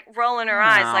seat, like, rolling her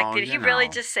eyes. Like, did he really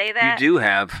just say that? You do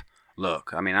have...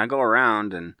 Look, I mean, I go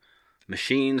around and...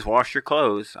 Machines wash your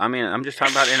clothes. I mean, I'm just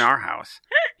talking about in our house.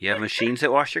 You have machines that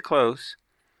wash your clothes.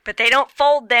 But they don't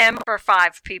fold them for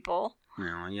 5 people.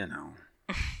 Well,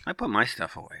 I put my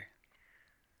stuff away.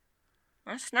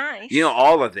 That's nice.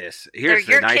 All of this. Here's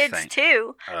the nice thing. They're your kids,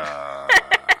 too.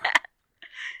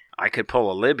 I could pull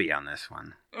a Libby on this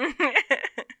one.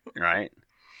 Right?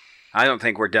 I don't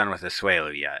think we're done with the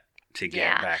Asuelu yet. To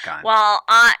get back on. Well,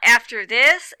 after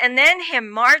this, and then him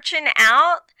marching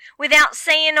out without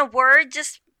saying a word,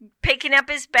 just picking up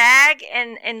his bag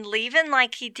and leaving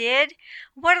like he did.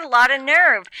 What a lot of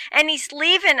nerve. And he's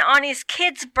leaving on his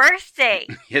kid's birthday.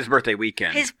 His birthday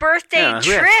weekend. His birthday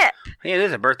trip. Yeah, it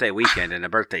is a birthday weekend and a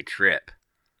birthday trip.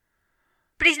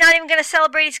 But he's not even going to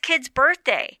celebrate his kid's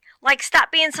birthday. Like, stop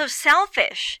being so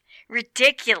selfish.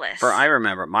 Ridiculous. I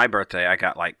remember my birthday, I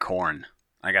got like corn.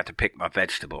 I got to pick my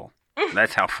vegetable.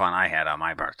 That's how fun I had on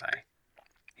my birthday.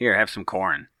 Here, have some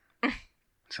corn.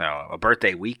 So, a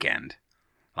birthday weekend.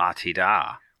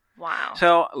 La-ti-da. Wow.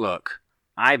 So, look,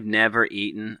 I've never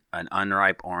eaten an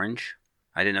unripe orange.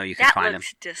 I didn't know you could find them. That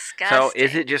looks disgusting. So,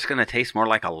 is it just going to taste more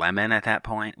like a lemon at that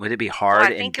point? Would it be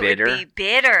hard and bitter? I think it would be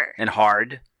bitter. And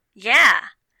hard? Yeah.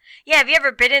 Yeah, have you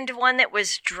ever bit into one that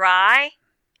was dry?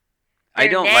 I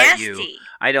don't let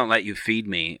you feed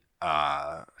me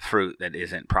fruit that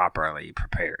isn't properly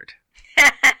prepared.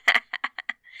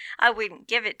 I wouldn't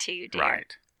give it to you, dear.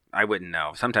 Right. I wouldn't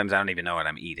know. Sometimes I don't even know what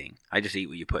I'm eating. I just eat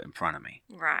what you put in front of me.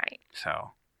 Right.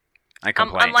 So, I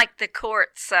complain. I'm like the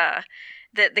court's,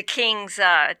 the king's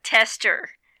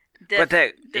tester.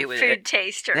 The food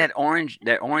taster. That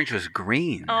orange was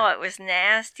green. Oh, it was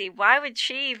nasty. Why would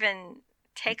she even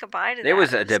take a bite of that? There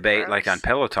was a debate, like on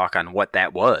Pillow Talk, on what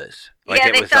that was. Like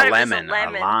they thought it was a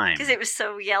lime. Because it was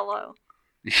so yellow.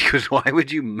 She goes, "Why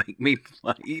would you make me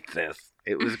eat this?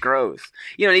 It was gross."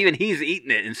 Even he's eating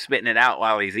it and spitting it out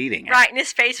while he's eating it. Right, and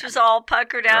his face was all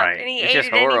puckered up, and he ate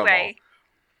it anyway.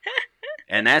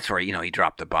 And that's where, he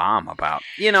dropped the bomb about,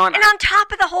 And on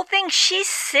top of the whole thing, she's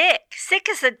sick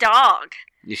as a dog.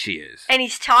 She is. And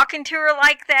he's talking to her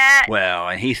like that. Well,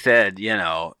 and he said,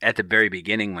 at the very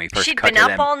beginning when he first she'd cut been to up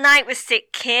them, all night with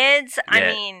sick kids. Yeah,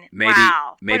 I mean, maybe,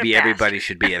 wow. Maybe everybody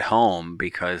should be at home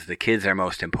because the kids are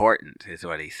most important, is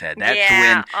what he said.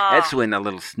 That's when the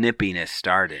little snippiness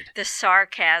started. The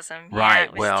sarcasm. Right.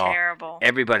 Yeah, it was terrible.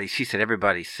 She said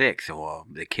everybody's sick. So, well,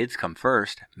 the kids come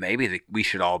first. Maybe we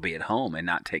should all be at home and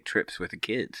not take trips with the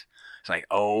kids. It's like,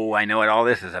 oh, I know what all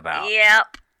this is about.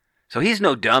 Yep. So he's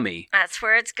no dummy. That's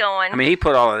where it's going. I mean, he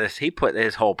put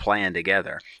his whole plan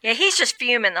together. Yeah, he's just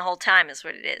fuming the whole time is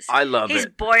what it is. I love it. He's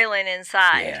boiling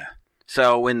inside. Yeah.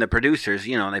 So when the producers,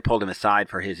 they pulled him aside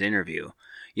for his interview,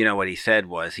 what he said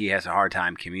was he has a hard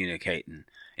time communicating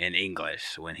in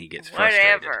English when he gets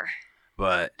frustrated. Whatever.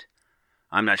 But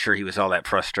I'm not sure he was all that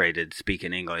frustrated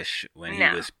speaking English when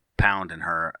he was pounding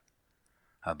her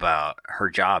about her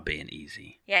job being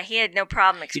easy. Yeah, he had no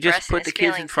problem expressing You just put the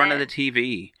kids in front of the then.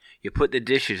 TV. You put the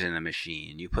dishes in the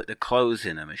machine. You put the clothes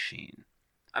in the machine.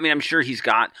 I mean, I'm sure he's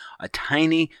got a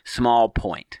tiny, small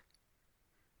point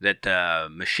that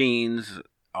machines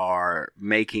are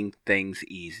making things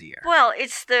easier. Well,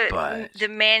 it's the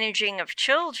managing of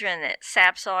children that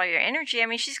saps all your energy. I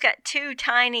mean, she's got 2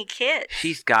 tiny kids.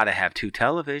 She's got to have 2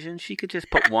 televisions. She could just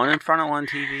put one in front of one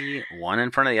TV, one in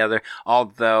front of the other.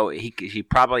 Although he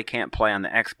probably can't play on the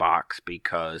Xbox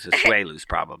because Asuelu's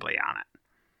probably on it.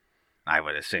 I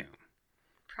would assume.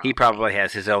 He probably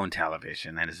has his own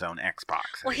television and his own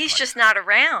Xbox. Well, he's just not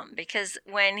around because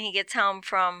when he gets home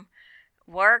from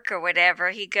work or whatever,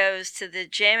 he goes to the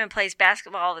gym and plays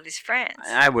basketball with his friends.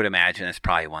 I would imagine it's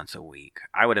probably once a week.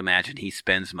 I would imagine he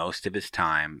spends most of his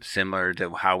time similar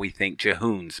to how we think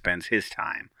Jehoon spends his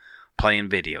time, playing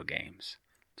video games.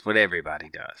 It's what everybody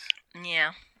does.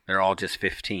 Yeah. They're all just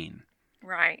 15.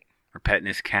 Right. Or petting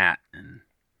his cat. And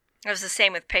it was the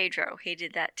same with Pedro. He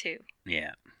did that too.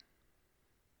 Yeah.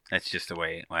 That's just the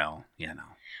way,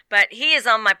 But he is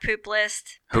on my poop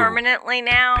list permanently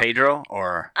now. Pedro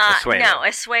or Asuelu? No,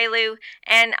 Asuelu.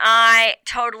 And I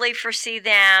totally foresee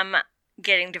them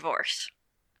getting divorced.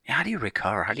 How do you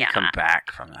recover? How do you come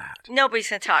back from that? Nobody's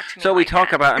going to talk to me So like we talk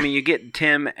that. about, you get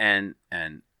Tim and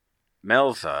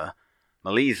Melissa,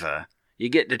 you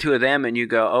get the 2 of them and you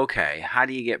go, okay, how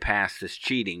do you get past this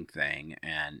cheating thing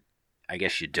and I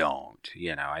guess you don't.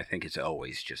 I think it's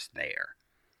always just there.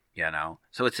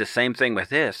 So it's the same thing with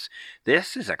this.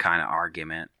 This is a kind of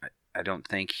argument I don't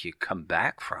think you come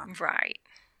back from. Right.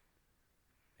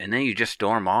 And then you just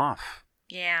storm off.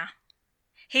 Yeah.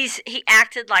 He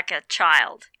acted like a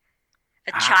child.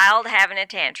 A child having a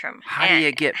tantrum. How do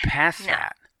you get past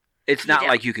that? It's not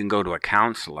like you can go to a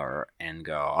counselor and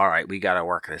go, all right, we got to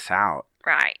work this out.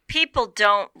 Right. People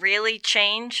don't really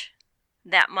change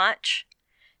that much.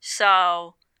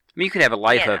 So... you could have a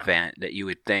life event that you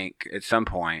would think at some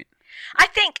point. I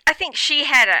think she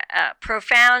had a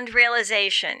profound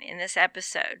realization in this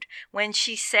episode when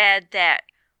she said that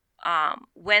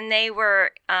when they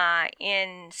were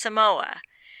in Samoa,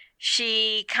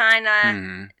 she kind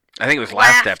of I think it was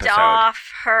last laughed episode.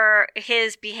 off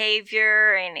his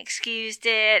behavior and excused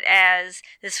it as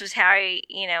this was how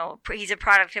he's a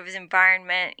product of his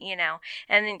environment,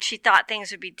 and then she thought things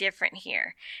would be different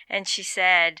here, and she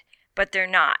said, but they're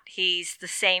not. He's the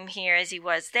same here as he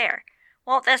was there.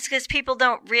 Well, that's because people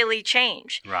don't really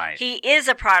change. Right. He is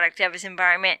a product of his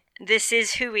environment. This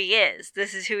is who he is.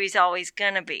 This is who he's always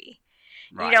going to be.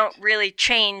 Right. You don't really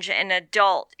change an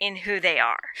adult in who they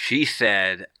are. She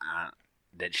said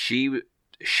that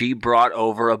she brought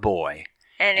over a boy.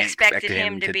 And expected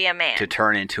him to be a man. To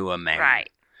turn into a man. Right.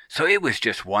 So it was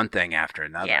just one thing after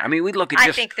another. Yeah. I mean, we look at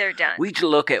I think they're done. We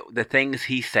look at the things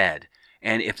he said.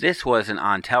 And if this wasn't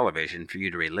on television for you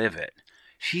to relive it,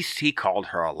 he called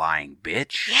her a lying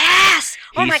bitch. Yes!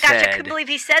 Oh my gosh, I couldn't believe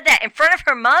he said that in front of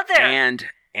her mother.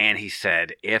 And he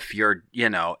said, if your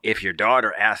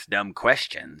daughter asks dumb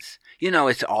questions,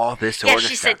 it's all this sort of stuff. Yeah,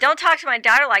 she said, don't talk to my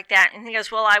daughter like that. And he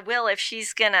goes, well, I will if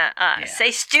she's going to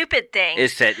say stupid things. It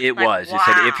said, wow. It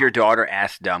said, if your daughter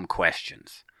asks dumb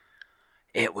questions.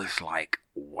 It was like,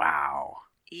 wow.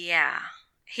 Yeah.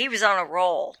 He was on a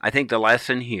roll. I think the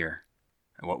lesson here,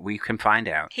 what we can find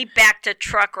out, he backed a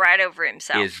truck right over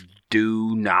himself, is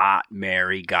do not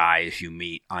marry guys you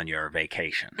meet on your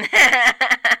vacation.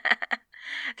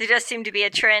 There does seem to be a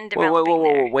trend developing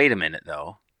there. Wait a minute,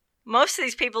 though. Most of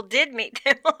these people did meet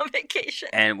them on vacation.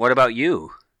 And what about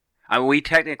you? I mean,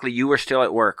 you were still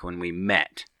at work when we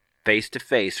met, face to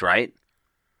face, right?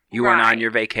 You weren't on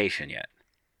your vacation yet.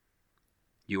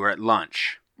 You were at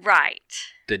lunch. Right.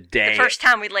 The first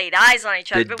time we laid eyes on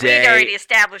each other, but we'd already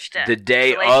established a the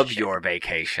day of your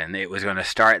vacation. It was going to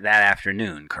start that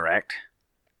afternoon, correct?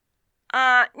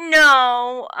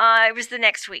 No. It was the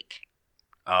next week.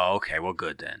 Oh, okay. Well,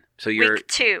 good then. So week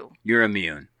 2. You're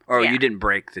immune. Or you didn't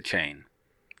break the chain.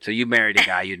 So you married a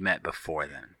guy you'd met before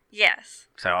then. Yes.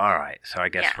 So, all right. So I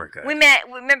guess we're good. We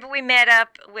met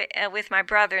up with my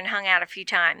brother and hung out a few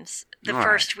times the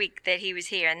first week that he was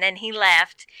here. And then he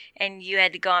left, and you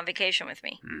had to go on vacation with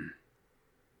me.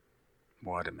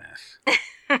 What a mess.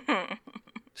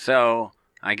 So,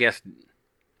 I guess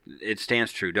it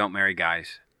stands true. Don't marry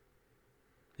guys.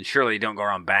 And surely don't go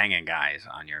around banging guys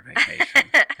on your vacation.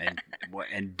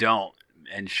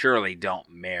 and surely don't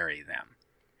marry them.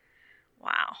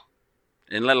 Wow.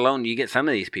 And let alone you get some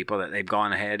of these people that they've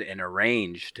gone ahead and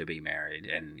arranged to be married.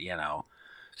 And,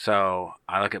 so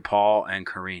I look at Paul and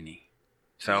Karini.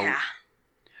 So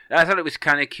I thought it was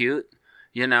kind of cute,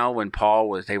 when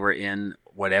they were in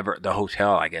the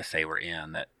hotel, I guess they were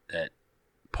in, that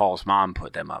Paul's mom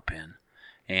put them up in.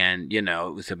 And,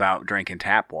 it was about drinking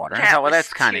tap water. I thought,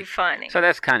 that's kind of funny. So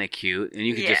that's kind of cute. And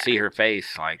you could just see her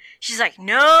face like. She's like,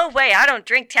 no way, I don't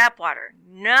drink tap water.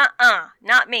 Nuh-uh,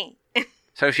 not me.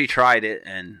 So she tried it,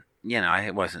 and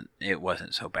it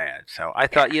wasn't so bad. So I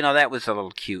thought, that was a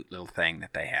little cute little thing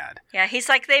that they had. Yeah, he's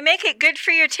like, they make it good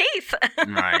for your teeth.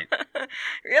 Right.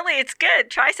 Really, it's good.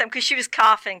 Try some, because she was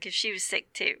coughing because she was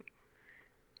sick too.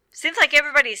 Seems like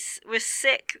everybody was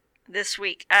sick this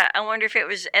week. I wonder if it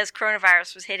was as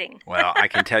coronavirus was hitting. Well, I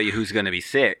can tell you who's going to be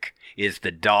sick is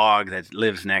the dog that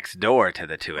lives next door to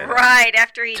the two of them. Right,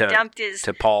 after he dumped his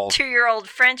Paul's 2-year-old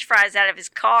French fries out of his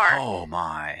car. Oh,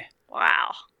 my.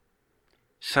 Wow.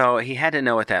 So he had to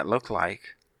know what that looked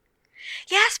like.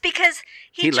 Yes, because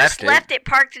he just left it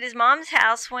parked at his mom's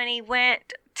house when he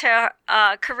went to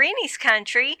Karini's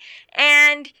country,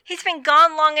 and he's been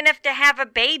gone long enough to have a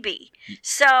baby.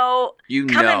 So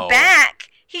coming back,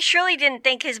 he surely didn't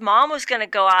think his mom was going to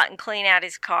go out and clean out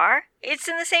his car. It's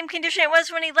in the same condition it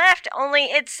was when he left, only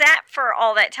it sat for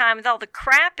all that time with all the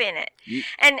crap in it.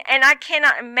 And I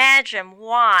cannot imagine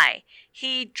why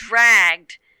he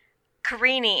dragged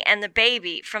Karini and the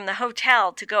baby from the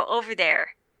hotel to go over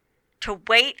there to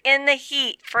wait in the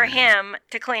heat for him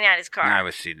to clean out his car. I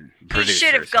was seeing He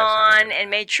should have gone and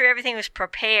made sure everything was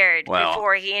prepared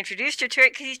before he introduced her to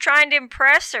it, because he's trying to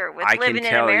impress her with living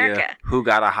in America. I can tell you who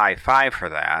got a high five for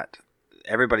that,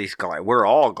 everybody's glad. We're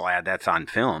all glad that's on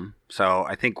film. So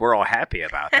I think we're all happy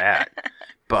about that.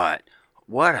 But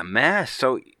what a mess.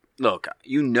 So look,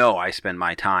 I spend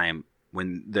my time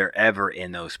when they're ever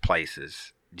in those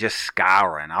places just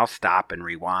scouring. I'll stop and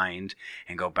rewind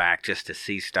and go back just to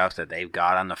see stuff that they've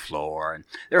got on the floor. And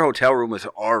their hotel room was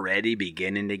already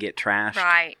beginning to get trashed.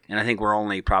 Right. And I think we're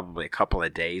only probably a couple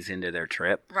of days into their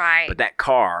trip. Right. But that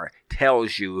car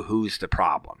tells you who's the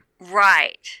problem.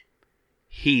 Right.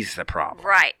 He's the problem.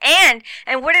 Right. And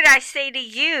what did I say to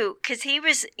you? Because he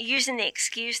was using the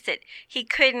excuse that he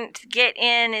couldn't get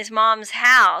in his mom's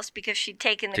house because she'd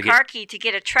taken the car key to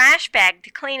get a trash bag to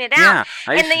clean it out.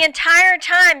 Yeah, and the entire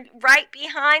time, right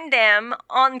behind them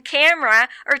on camera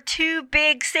are 2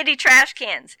 big city trash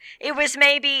cans. It was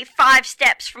maybe 5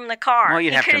 steps from the car. Well,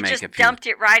 you'd have to could make have a just few. dumped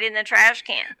it right in the trash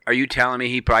can. Are you telling me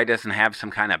he probably doesn't have some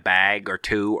kind of bag or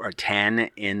 2 or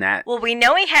 10 in that? Well, we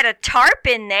know he had a tarp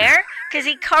in there because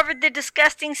he covered the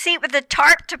disgusting seat with a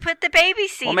tarp to put the baby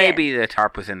seat in. Well, maybe the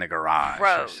tarp was in the garage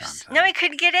or something. No, he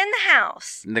couldn't get in the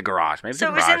house. In the garage. Maybe so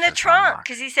the it was garage in the trunk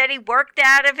because he said he worked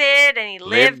out of it and he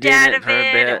lived out of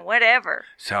it and whatever.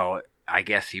 So I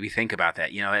guess if you think about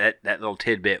that, that little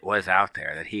tidbit was out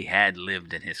there that he had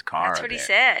lived in his car. That's what he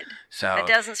said. So that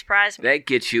doesn't surprise me. That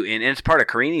gets you in. And it's part of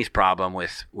Karini's problem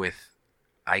with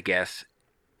I guess,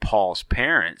 Paul's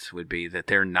parents would be that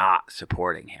they're not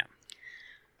supporting him.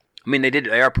 I mean,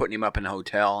 they are putting him up in a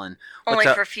hotel and only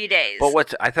for a few days.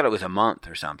 But I thought it was a month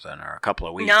or something, or a couple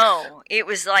of weeks. No, it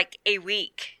was like a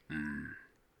week.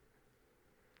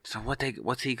 So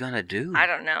what's he gonna do? I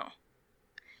don't know.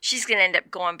 She's gonna end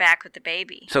up going back with the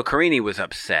baby. So Karini was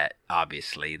upset,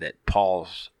 obviously, that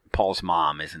Paul's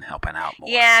mom isn't helping out more.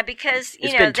 Yeah, because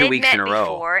it's been 2 weeks met in a row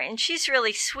before, and she's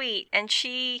really sweet, and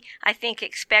she, I think,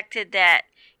 expected that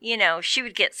she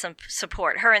would get some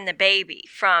support, her and the baby,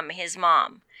 from his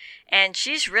mom. And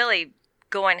she's really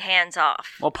going hands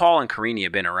off. Well, Paul and Karini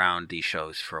have been around these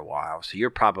shows for a while, so you're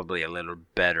probably a little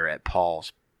better at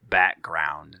Paul's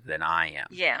background than I am.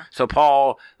 Yeah. So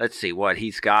Paul, let's see what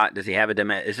he's got. Does he have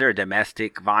is there a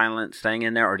domestic violence thing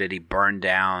in there, or did he burnt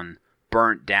down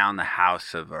the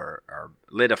house or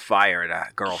lit a fire at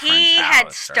a girlfriend's house? He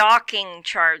had stalking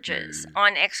charges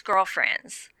on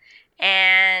ex-girlfriends,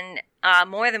 and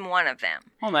more than one of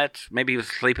them. Well, maybe he was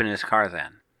sleeping in his car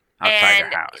then. Outside their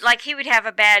house. Like he would have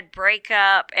a bad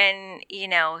breakup and,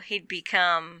 he'd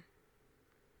become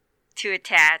too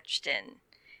attached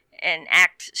and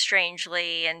act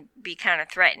strangely and be kind of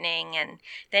threatening. And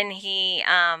then he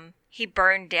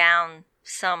burned down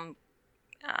some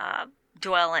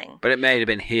dwelling. But it may have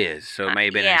been his, so it may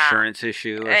have been an insurance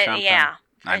issue or something. Yeah.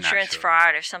 Insurance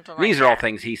fraud or something like that. These are all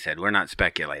things he said. We're not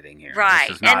speculating here. Right.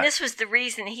 And this was the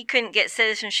reason he couldn't get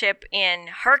citizenship in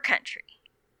her country.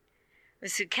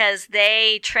 Was because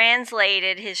they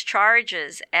translated his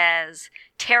charges as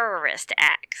terrorist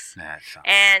acts.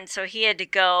 And so he had to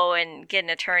go and get an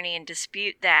attorney and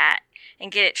dispute that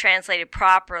and get it translated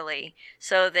properly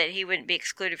so that he wouldn't be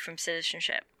excluded from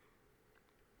citizenship.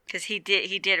 Because he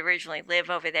did originally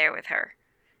live over there with her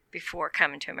before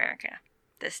coming to America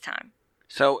this time.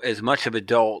 So as much of an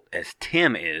adult as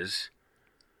Tim is,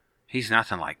 he's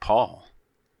nothing like Paul.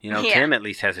 Tim at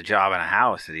least has a job and a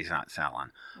house that he's not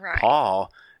selling. Right.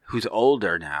 Paul, who's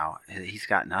older now, he's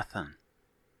got nothing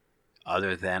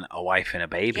other than a wife and a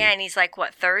baby. Yeah, and he's like,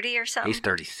 30 or something? He's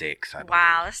 36, I believe.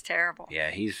 Wow, that's terrible.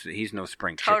 Yeah, he's no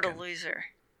spring chicken. Total loser.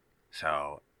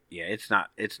 So, yeah, it's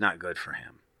not good for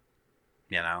him.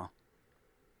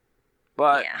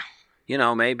 But,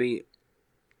 maybe,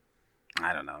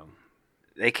 I don't know.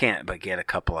 They can't but get a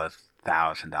couple of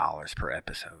 $1,000 per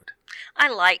episode. I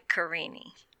like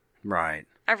Karini. Right.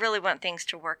 I really want things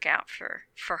to work out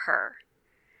for her.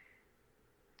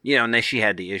 And then she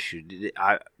had the issue.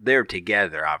 They're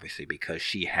together, obviously, because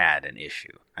she had an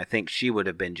issue. I think she would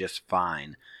have been just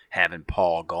fine having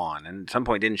Paul gone. And at some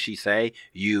point, didn't she say,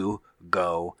 "You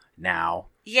go now"?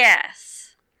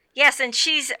 Yes. Yes, and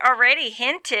she's already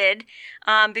hinted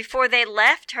before they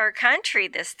left her country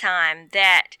this time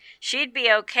that she'd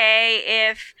be okay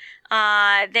if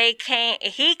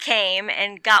he came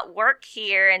and got work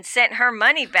here and sent her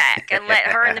money back and let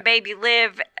her and the baby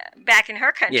live back in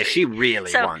her country. Yeah, she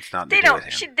really wants nothing to do with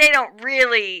him. They don't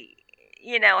really,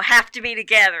 have to be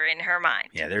together in her mind.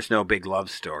 Yeah, there's no big love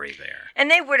story there.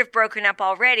 And they would have broken up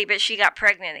already, but she got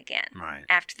pregnant again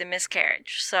after the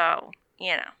miscarriage. So,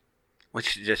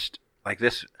 Which just, like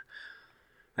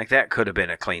that could have been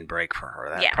a clean break for her.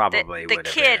 That probably would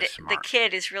have been smart. The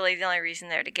kid is really the only reason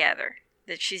they're together.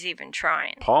 That she's even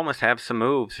trying. Paul must have some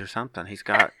moves or something. He's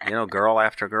got, girl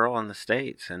after girl in the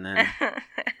States. And then,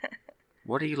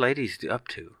 what are you ladies up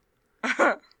to?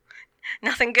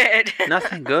 Nothing good.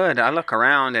 Nothing good. I look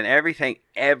around and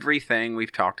everything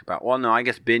we've talked about. Well, no, I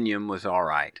guess Binyam was all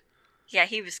right. Yeah,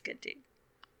 he was good, dude.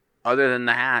 Other than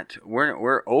that,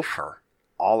 we're over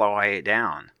all the way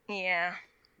down. Yeah.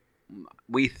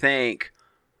 We think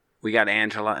we got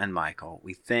Angela and Michael.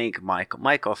 We think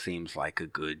Michael seems like a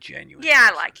good, genuine Yeah,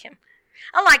 person. I like him.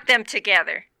 I like them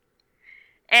together.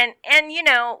 And you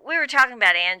know, we were talking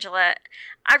about Angela.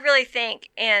 I really think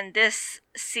in this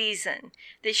season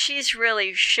that she's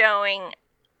really showing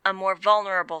a more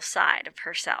vulnerable side of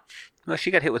herself. Well,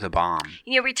 she got hit with a bomb.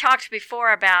 You know, we talked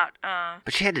before about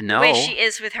But she had to the know. way she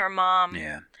is with her mom.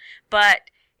 Yeah. But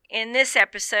in this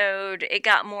episode, it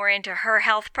got more into her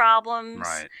health problems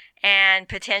Right. and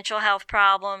potential health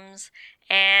problems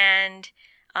and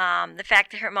the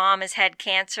fact that her mom has had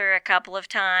cancer a couple of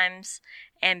times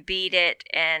and beat it,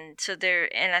 and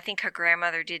I think her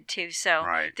grandmother did too. So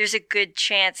Right. there's a good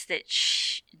chance that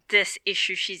this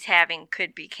issue she's having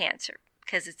could be cancer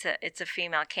because it's a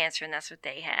female cancer, and that's what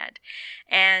they had.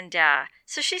 And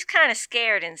so she's kind of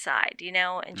scared inside, you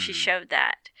know, and she showed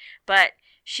that, but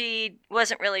she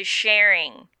wasn't really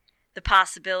sharing the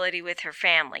possibility with her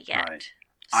family yet. Right.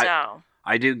 So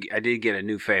I did get a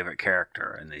new favorite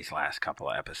character in these last couple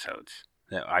of episodes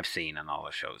that I've seen on all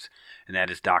the shows, and that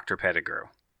is Dr. Pettigrew.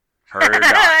 Her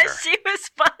doctor. She was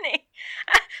funny.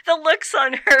 The looks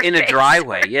on her In face a dry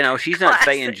way. were You know, she's not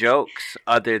saying classic. jokes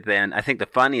other than, I think the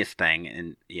funniest thing,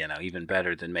 and, you know, even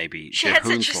better than maybe She had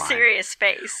Jehoon's such a line, serious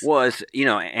face. was, you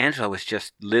know, Angela was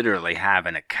just literally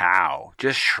having a cow,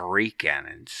 just shrieking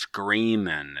and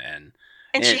screaming,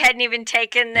 And she hadn't even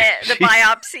taken the She-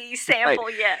 biopsy sample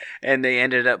yet. and they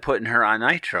ended up putting her on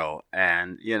nitro.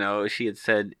 And, you know, she had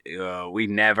said, we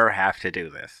never have to do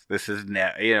this. This is,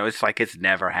 you know, it's like it's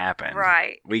never happened.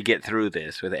 Right. We get through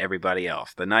this with everybody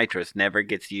else. The nitrous never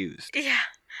gets used. Yeah.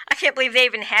 I can't believe they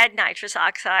even had nitrous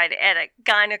oxide at a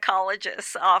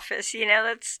gynecologist's office. You know,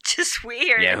 that's just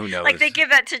weird. Yeah, who knows? Like they give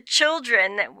that to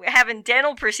children that having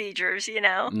dental procedures, you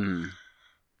know. Mm.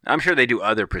 I'm sure they do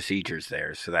other procedures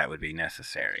there, so that would be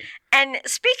necessary. And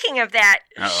speaking of that,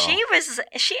 Uh-oh.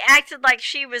 she acted like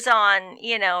she was on,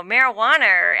 you know, marijuana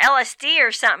or LSD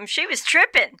or something. She was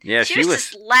tripping. Yeah, she she was was-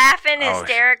 just laughing Oh,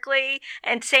 hysterically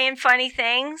and saying funny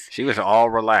things. She was all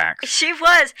relaxed. She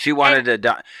was. She wanted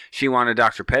she wanted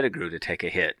Dr. Pettigrew to take a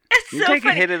hit. It's You so take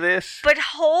funny. a hit of this? But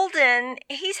Holden,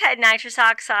 he's had nitrous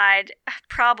oxide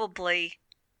probably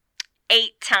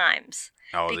 8 times.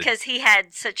 Oh, Because he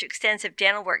had such extensive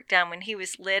dental work done when he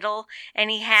was little, and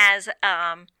he has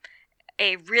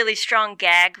a really strong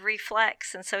gag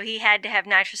reflex, and so he had to have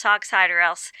nitrous oxide or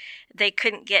else they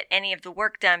couldn't get any of the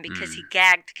work done because he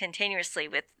gagged continuously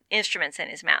with instruments in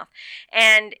his mouth.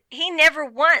 And he never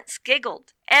once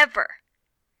giggled, ever.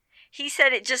 He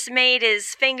said it just made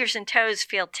his fingers and toes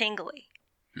feel tingly.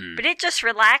 But it just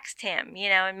relaxed him, you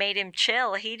know, and made him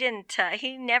chill. He didn't.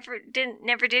 He never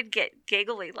did get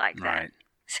giggly like that. Right.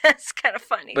 So that's kind of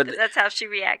funny. But But that's how she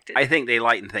reacted. I think they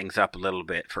lightened things up a little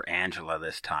bit for Angela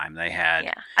this time. They had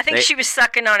Yeah, I think they- she was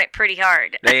sucking on it pretty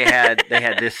hard. they had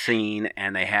this scene,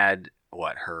 and they had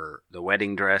the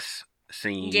wedding dress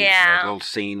scene. Yeah. The little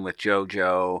scene with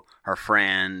JoJo, her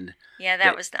friend. Yeah,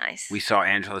 that was nice. We saw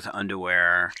Angela's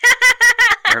underwear.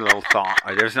 Her little thong.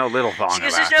 There's no little thong She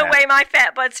goes, about "There's no that. way my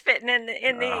fat butt's fitting in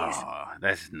these." Oh,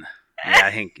 yeah,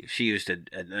 I think she used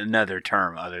another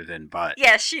term other than butt.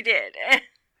 Yes, she did.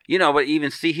 You know, but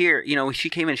even see here, you know, she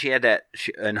came in, she had that,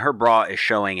 and her bra is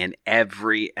showing in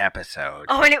every episode.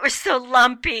 Oh, and it was so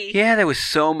lumpy. Yeah, there was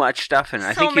so much stuff in it.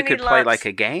 I So think you many could play lumps. like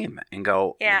a game and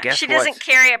go, Yeah, guess she what? doesn't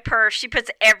carry a purse. She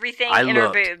puts everything I in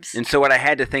looked, her boobs. and so what I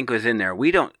had to think was in there.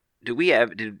 Do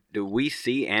we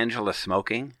see Angela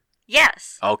smoking?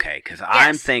 Yes. Okay, because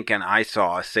I'm Yes. thinking I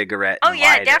saw a cigarette. Oh and yeah,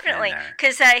 lighter in definitely. there.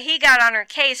 Because he got on her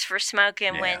case for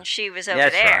smoking Yeah. when she was over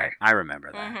That's there. right. I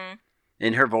remember that. Mhm.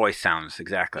 And her voice sounds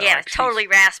exactly Yeah, like she's totally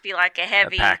raspy, like a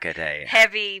heavy, a pack a day.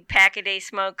 heavy pack-a-day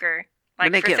smoker, like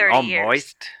When they for get 30 all years.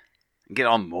 moist, get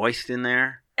all moist in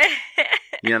there,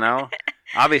 you know.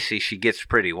 Obviously, she gets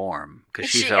pretty warm because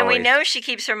she's and always. we know she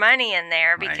keeps her money in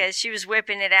there Right. because she was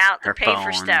whipping it out to Her pay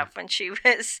for phone. stuff when she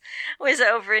was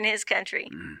over in his country.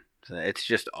 So it's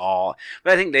just all.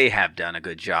 But I think they have done a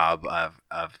good job of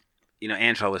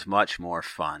Angela was much more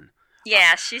fun.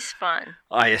 Yeah, she's fun.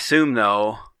 I assume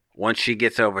though, once she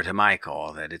gets over to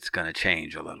Michael, that it's going to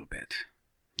change a little bit.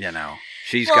 You know,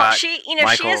 she's got. she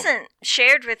Michael, hasn't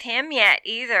shared with him yet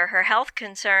either her health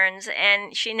concerns,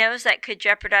 and she knows that could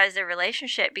jeopardize their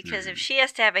relationship because if she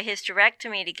has to have a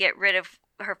hysterectomy to get rid of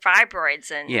her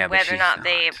fibroids and Yeah, but whether or she's not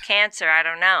they not. have cancer, I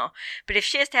don't know. But if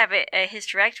she has to have a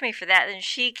hysterectomy for that, then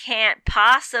she can't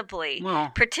possibly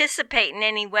participate in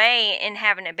any way in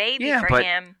having a baby for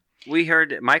him. We heard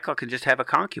that Michael could just have a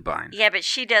concubine. Yeah, but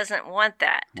she doesn't want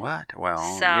that. What?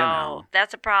 Well, so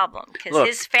that's a problem because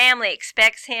his family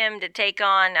expects him to take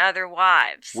on other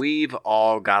wives. We've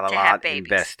all got a lot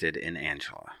invested in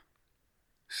Angela.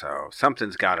 So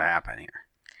something's got to happen here.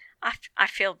 I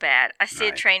feel bad. I see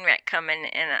a train wreck coming,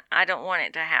 and I don't want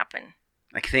it to happen.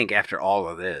 I think after all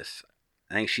of this,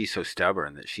 I think she's so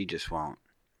stubborn that she just won't.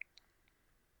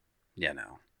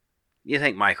 You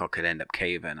think Michael could end up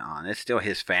caving on. It's still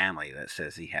his family that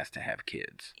says he has to have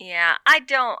kids. Yeah, I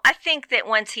don't. I think that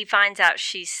once he finds out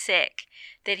she's sick,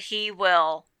 that he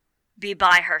will be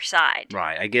by her side.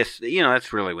 Right. I guess,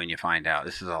 that's really when you find out.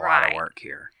 This is a lot of work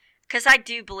here. Because I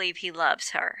do believe he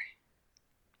loves her.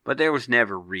 But there was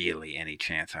never really any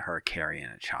chance of her carrying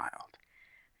a child.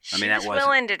 She was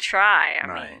willing to try. I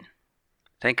mean,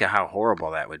 think of how horrible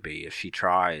that would be if she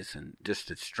tries, and just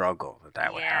the struggle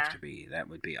that would have to be. That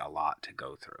would be a lot to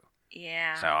go through.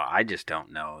 Yeah. So I just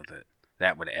don't know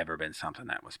that would have ever been something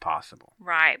that was possible.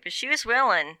 Right, but she was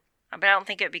willing, but I don't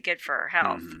think it would be good for her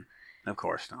health. Mm-hmm. Of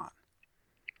course not.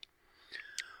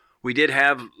 We did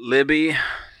have Libby.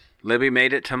 Libby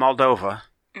made it to Moldova.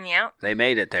 Yep. They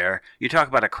made it there. You talk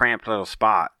about a cramped little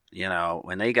spot.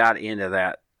 When they got into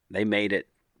that, they made it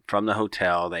from the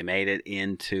hotel. They made it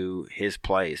into his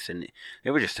place, and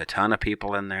there were just a ton of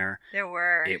people in there. There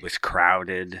were. It was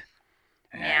crowded.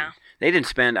 Yeah. They didn't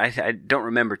spend, I don't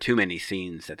remember too many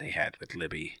scenes that they had with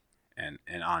Libby and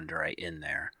Andre in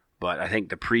there, but I think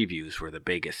the previews were the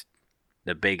biggest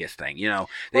thing.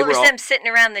 They was them sitting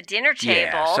around the dinner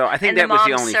table. Yeah, so I think and that was the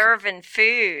mom only serving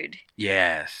food.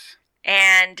 Yes.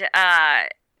 And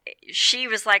she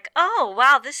was like, "Oh,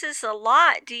 wow, this is a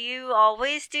lot. Do you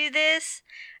always do this?"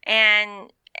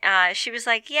 And she was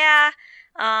like, "Yeah,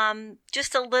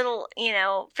 just a little,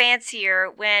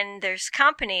 fancier when there's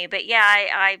company. But yeah,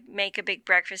 I make a big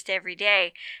breakfast every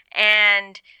day."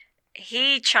 And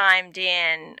he chimed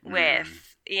in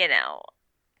with,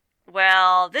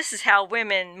 "Well, this is how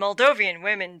Moldovan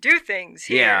women do things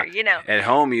here, At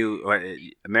home,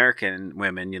 American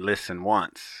women, you listen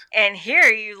once. And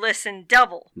here you listen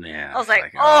double." Yeah. I was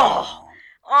like, oh,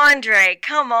 Andre,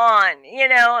 come on.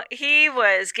 He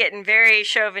was getting very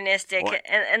chauvinistic.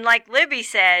 And like Libby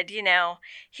said,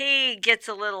 he gets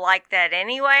a little like that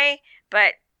anyway.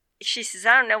 But she says,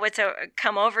 I don't know what's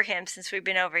come over him since we've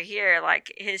been over here.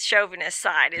 Like, his chauvinist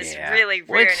side is really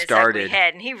rearing its ugly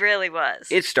head, and he really was.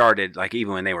 It started, like,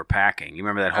 even when they were packing. You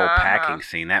remember that whole packing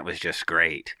scene? That was just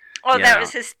great. Oh, that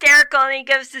was hysterical, and he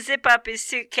goes to zip up his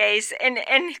suitcase, and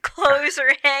clothes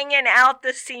are hanging out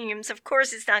the seams. Of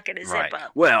course it's not going to zip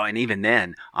up. Well, and even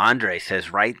then, Andre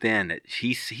says right then that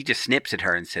he just snips at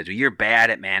her and says, well, you're bad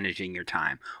at managing your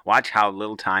time. Watch how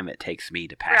little time it takes me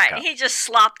to pack up. He just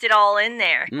slopped it all in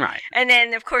there. Right. And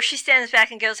then, of course, she stands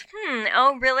back and goes,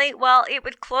 oh, really? Well, it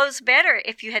would close better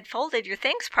if you had folded your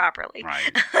things properly.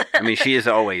 Right. I mean, she is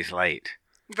always late.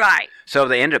 Right. So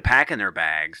they ended up packing their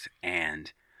bags,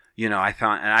 and... I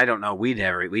thought, and I don't know, we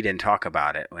didn't talk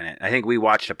about it I think we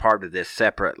watched a part of this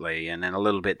separately and then a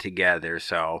little bit together.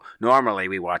 So normally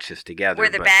we watch this together. Where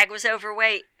the bag was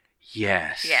overweight.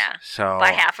 Yes. Yeah. So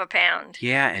by half a pound.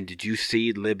 Yeah, and did you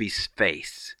see Libby's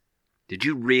face? Did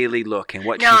you really look? And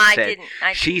what she said? I didn't.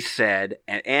 She said,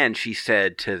 and she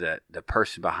said to the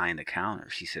person behind the counter,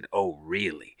 she said, "Oh,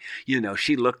 really?"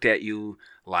 She looked at you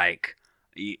like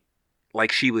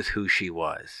she was who she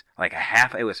was. Like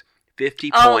it was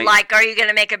 50 are you going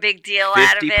to make a big deal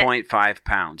out of it? 50.5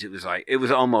 pounds. It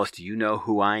was almost,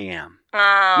 who I am.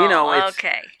 Oh,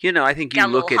 okay. I think you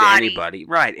look at anybody.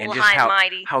 Right. And just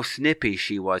how snippy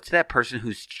she was to that person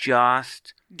who's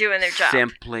just doing their job.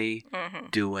 Simply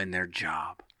doing their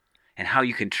job. And how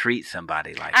you can treat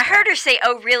somebody like that. I heard her say,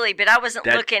 "Oh, really?" But I wasn't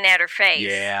looking at her face.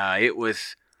 Yeah, it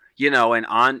was... and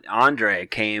Andre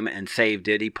came and saved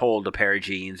it. He pulled a pair of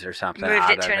jeans or something. Moved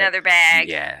it to another bag.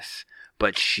 Yes.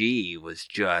 But she was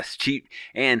just cheap.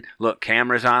 And look,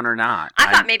 cameras on or not.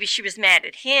 I thought maybe she was mad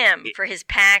at him for his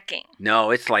packing.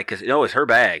 No, it's it's her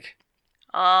bag.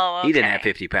 Oh, okay. He didn't have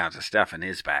 50 pounds of stuff in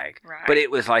his bag. Right. But it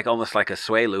was almost like a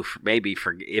Suelu, maybe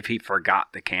if he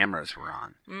forgot the cameras were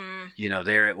on.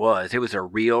 There it was. It was a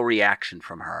real reaction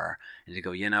from her. And to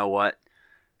go, you know what?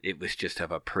 It was just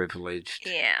of a privileged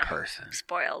person.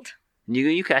 Spoiled.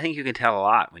 I think you can tell a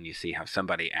lot when you see how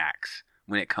somebody acts.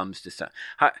 When it comes to stuff,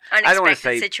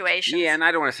 unexpected situations. Yeah, and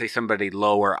I don't want to say somebody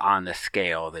lower on the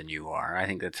scale than you are. I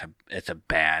think it's a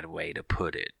bad way to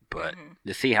put it. but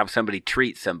to see how somebody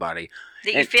treats somebody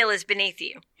that you feel is beneath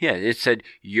you. Yeah, it said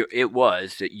it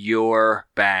was that your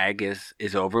bag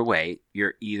is overweight.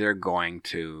 You're either going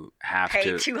to have pay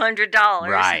to $200,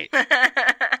 right,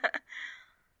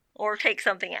 or take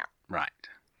something out. Right.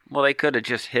 Well, they could have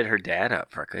just hit her dad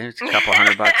up for it's a couple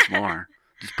 $100 more.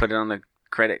 Just put it on the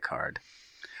credit card.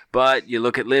 But you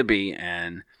look at Libby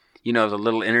and, the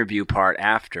little interview part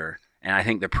after, and I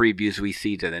think the previews we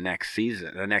see to the next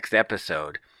season, the next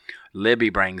episode, Libby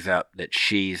brings up that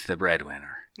she's the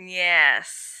breadwinner.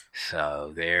 Yes.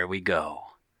 So there we go.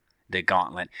 The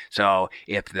gauntlet. So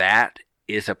if that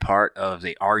is a part of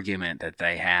the argument that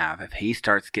they have, if he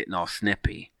starts getting all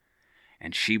snippy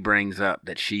and she brings up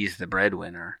that she's the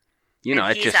breadwinner,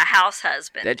 he's a house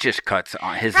husband. That just cuts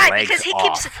on his right, legs because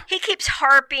off. he keeps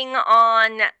harping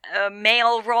on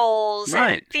male roles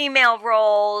and female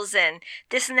roles and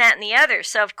this and that and the other.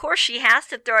 So of course she has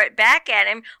to throw it back at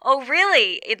him. Oh,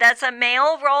 really? That's a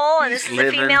male role and this is a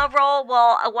female role?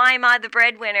 Well, why am I the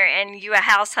breadwinner and you a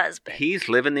house husband? He's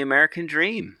living the American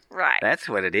dream. Right. That's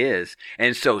what it is.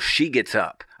 And so she gets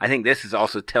up. I think this is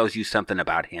also tells you something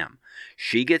about him.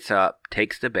 She gets up,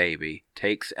 takes the baby,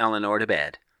 takes Eleanor to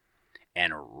bed.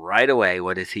 And right away,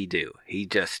 what does he do? He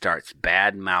just starts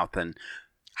bad-mouthing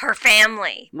her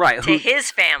family, right? To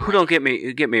his family. Who don't get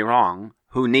me wrong?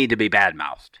 Who need to be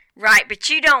bad-mouthed? Right, but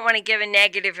you don't want to give a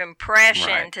negative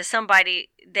impression to somebody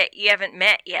that you haven't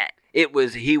met yet. He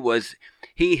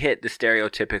hit the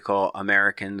stereotypical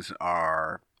Americans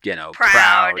are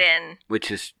proud and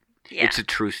which is it's a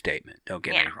true statement. Don't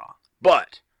get me wrong,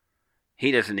 but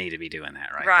he doesn't need to be doing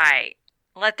that right.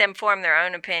 Let them form their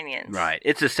own opinions. Right.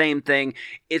 It's the same thing.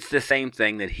 It's the same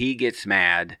thing that he gets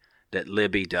mad that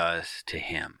Libby does to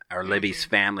him, or Libby's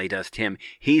family does to him.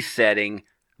 He's setting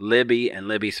Libby and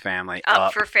Libby's family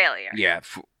up for failure. Yeah.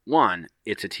 One,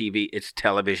 it's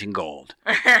television gold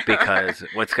because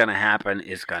what's going to happen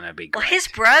is going to be great. Well, his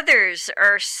brothers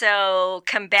are so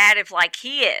combative like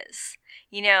he is.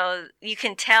 You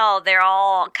can tell they're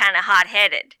all kind of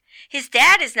hot-headed. His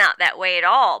dad is not that way at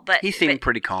all, but he seemed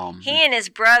pretty calm. He and his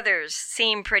brothers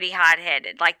seem pretty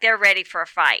hot-headed, like they're ready for a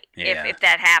fight if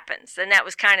that happens. And that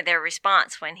was kind of their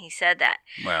response when he said that.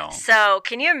 Well, so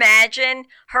can you imagine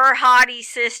her haughty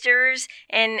sisters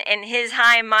and his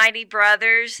high and mighty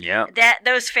brothers? Yeah,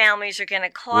 those families are going to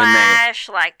clash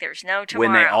like there's no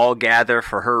tomorrow. When they all gather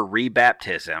for her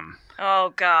rebaptism.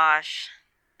 Oh gosh.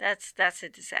 That's a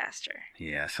disaster.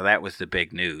 Yeah, so that was the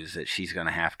big news that she's going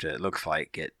to have to, it looks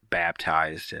like, get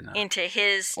baptized into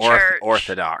his church,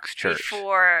 Orthodox church,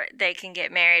 before they can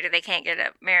get married or they can't get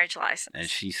a marriage license. And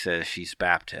she says she's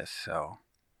Baptist, so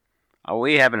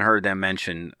we haven't heard them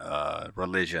mention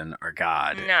religion or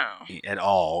God at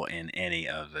all in any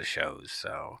of the shows.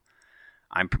 So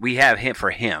we have him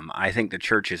for him. I think the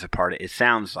church is a part of. It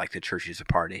sounds like the church is a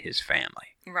part of his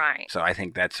family, right? So I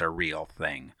think that's a real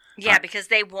thing. Yeah, because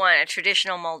they want a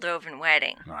traditional Moldovan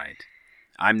wedding. Right.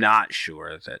 I'm not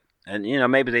sure that,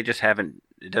 and maybe they just haven't,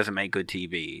 it doesn't make good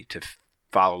TV to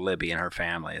follow Libby and her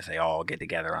family as they all get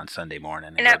together on Sunday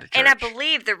morning and go to church. And I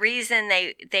believe the reason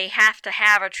they have to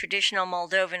have a traditional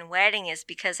Moldovan wedding is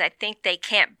because I think they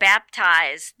can't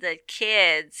baptize the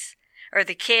kids or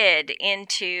the kid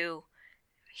into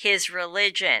his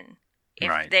religion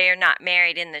if they are not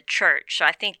married in the church. So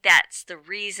I think that's the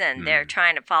reason they're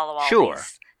trying to follow all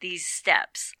these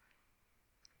steps.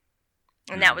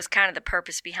 And that was kind of the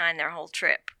purpose behind their whole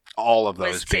trip. All of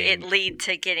those it lead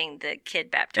to getting the kid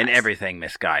baptized. And everything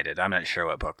misguided. I'm not sure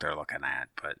what book they're looking at,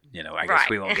 but, I guess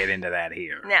we won't get into that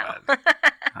here. No.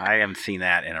 I haven't seen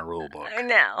that in a rule book.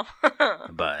 No.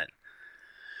 But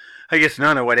I guess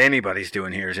none of what anybody's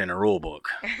doing here is in a rule book.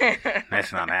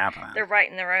 That's not happening. They're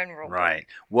writing their own rule book. Right.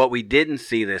 What we didn't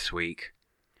see this week,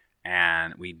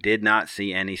 and we did not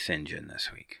see any St. John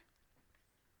this week.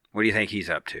 What do you think he's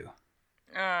up to?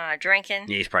 Drinking.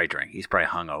 Yeah, he's probably drinking. He's probably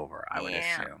hungover, I would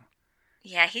assume.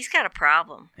 Yeah, he's got a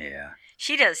problem. Yeah.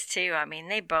 She does too. I mean,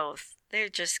 they're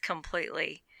just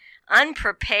completely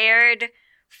unprepared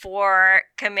for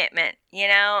commitment.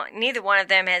 Neither one of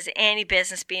them has any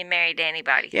business being married to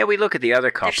anybody. Yeah, we look at the other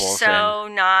couples. They're so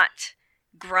not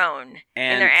grown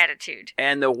in their attitude.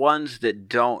 And the ones that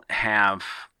don't have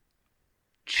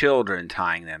children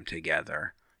tying them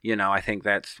together. I think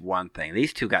that's one thing.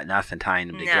 These two got nothing tying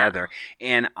them together.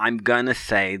 And I'm going to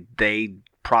say they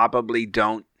probably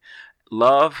don't.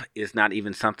 Love is not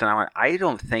even something I want. I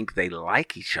don't think they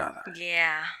like each other.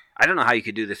 Yeah. I don't know how you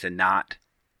could do this and not.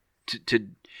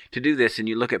 To do this, and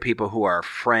you look at people who are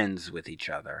friends with each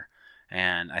other.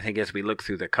 And I think as we look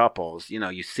through the couples,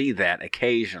 you see that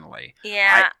occasionally.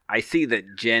 Yeah. I see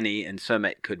that Jenny and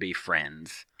Sumit could be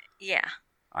friends. Yeah.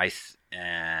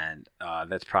 And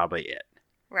that's probably it.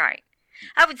 Right.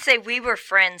 I would say we were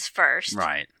friends first.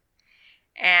 Right.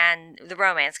 And the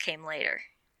romance came later.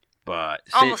 But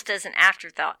almost as an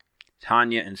afterthought.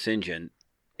 Tanya and Sinjin,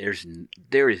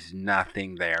 there is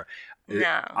nothing there.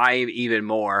 No. Even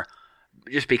more,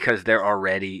 just because they're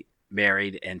already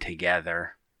married and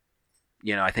together.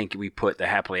 I think we put the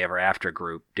happily ever after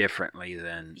group differently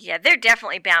than... Yeah, they're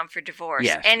definitely bound for divorce.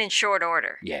 Yes. And in short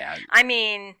order. Yeah. I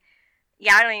mean,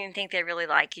 I don't even think they really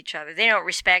like each other. They don't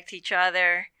respect each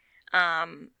other.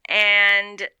 And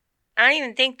I don't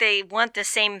even think they want the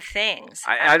same things.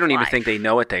 I don't even think they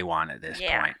know what they want at this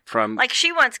point. Like,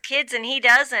 she wants kids and he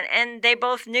doesn't. And they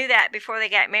both knew that before they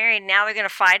got married. Now they're going to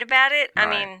fight about it? Right. I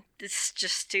mean, it's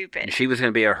just stupid. And she was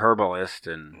going to be a herbalist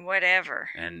and... Whatever.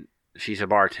 And... She's a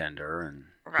bartender, and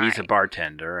he's a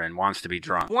bartender, and wants to be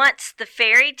drunk. Wants the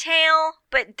fairy tale,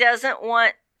 but doesn't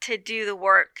want to do the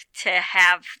work to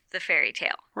have the fairy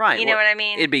tale. Right. You know what I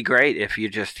mean? It'd be great if you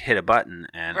just hit a button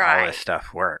and all this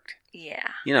stuff worked. Yeah.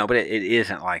 But it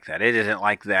isn't like that. It isn't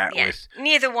like that with...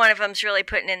 Neither one of them's really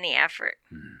putting in the effort.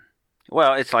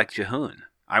 Well, it's like Jihoon.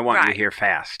 I want you here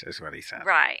fast, is what he said.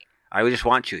 Right. I just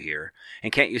want you here.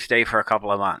 And can't you stay for a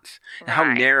couple of months? Right. How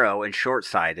narrow and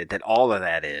short-sighted that all of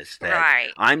that is.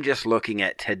 That I'm just looking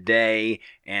at today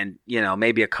and,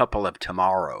 maybe a couple of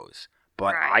tomorrows.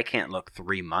 But I can't look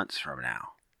 3 months from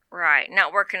now. Right.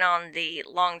 Not working on the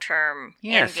long-term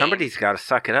Yeah, somebody's got to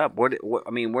suck it up. Where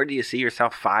do you see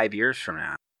yourself 5 years from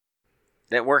now?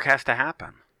 That work has to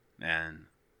happen. And,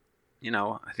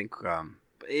 I think,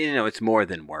 it's more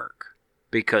than work.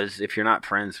 Because if you're not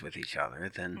friends with each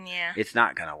other, then it's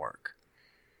not going to work.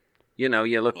 You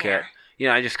look at,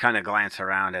 I just kind of glance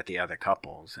around at the other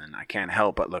couples, and I can't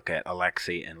help but look at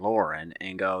Alexei and Lauren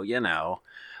and go, well,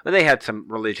 they had some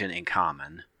religion in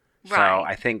common. Right. So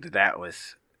I think that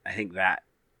was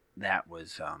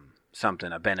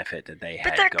something, a benefit that they had.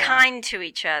 But they're kind to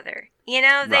each other.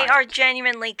 They are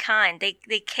genuinely kind.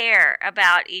 They care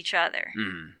about each other.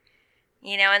 Mm.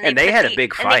 And they had a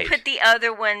big fight. And they put the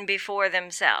other one before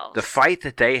themselves. The fight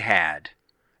that they had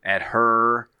at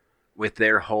her with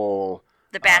their whole...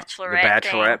 The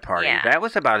bachelorette party. Yeah. That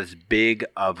was about as big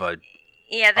of a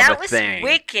that was thing.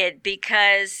 Wicked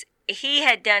because he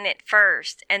had done it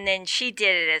first and then she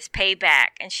did it as payback.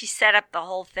 And she set up the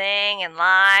whole thing and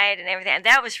lied and everything. And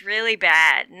that was really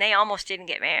bad. And they almost didn't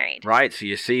get married. Right. So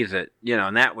you see that,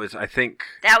 and that was, I think...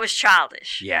 That was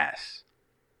childish. Yes.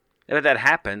 But that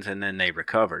happens, and then they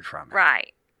recovered from it.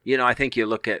 Right. I think you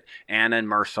look at Anna and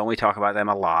Marcel, and we talk about them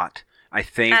a lot. I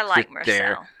like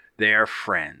Marcel. They're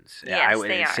friends. Yes,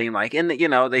 they are. It seemed like, and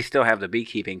they still have the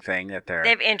beekeeping thing that they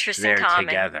have interests in common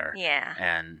together. Yeah.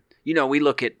 And we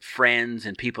look at friends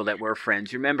and people that were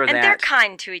friends. Remember that? And they're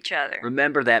kind to each other.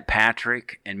 Remember that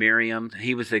Patrick and Miriam?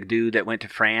 He was the dude that went to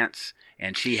France.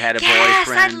 And she had a boyfriend. Yes,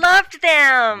 I loved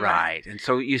them. Right. And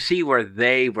so you see where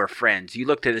they were friends. You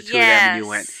looked at the two of them and you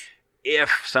went,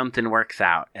 if something works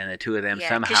out and the two of them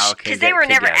somehow can get together. Because they were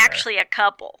never actually a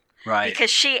couple. Right. Because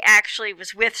she actually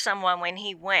was with someone when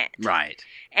he went. Right.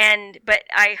 But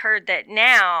I heard that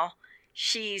now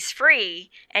she's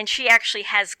free and she actually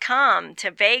has come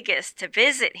to Vegas to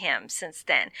visit him since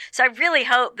then. So I really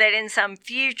hope that in some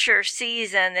future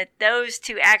season that those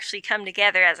two actually come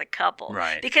together as a couple.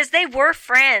 Right. Because they were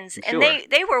friends and sure.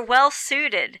 they were well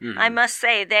suited. Mm-hmm. I must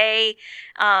say they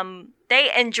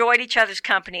enjoyed each other's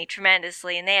company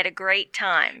tremendously and they had a great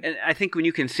time. And I think when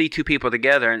you can see two people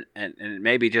together and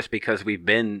maybe just because we've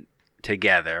been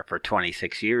together for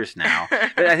 26 years now,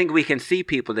 but I think we can see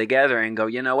people together and go,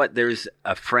 you know what, there's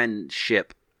a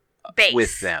friendship base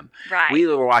with them. Right. We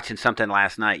were watching something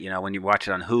last night, when you watch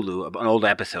it on Hulu, an old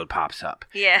episode pops up.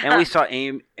 Yeah. And we saw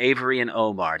Avery and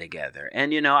Omar together.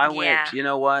 And, I went, you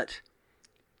know what?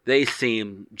 They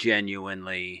seem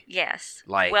genuinely... Yes.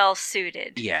 Like... well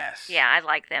suited. Yes. Yeah, I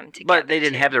like them together. But they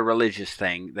didn't have the religious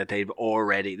thing that they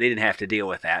didn't have to deal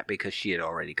with that because she had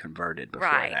already converted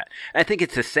before that. And I think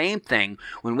it's the same thing.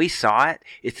 When we saw it,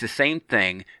 it's the same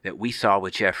thing that we saw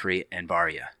with Jeffrey and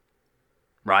Varya.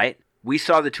 Right? We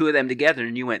saw the two of them together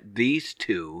and you went, these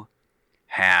two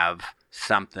have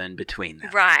something between them.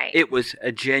 Right. It was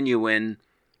a genuine...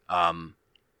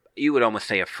 you would almost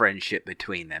say a friendship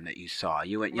between them that you saw.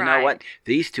 You went, you know what?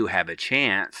 These two have a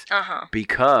chance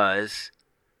because,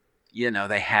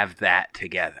 they have that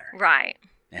together. Right.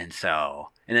 And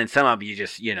then some of you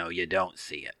just, you don't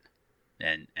see it.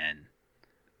 And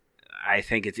I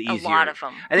think it's easier. A lot of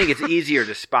them. I think it's easier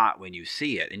to spot when you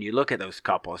see it. And you look at those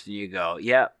couples and you go,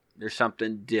 yep, there's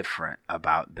something different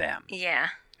about them. Yeah.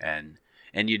 And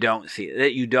And you don't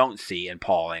see in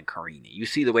Paul and Karina. You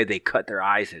see the way they cut their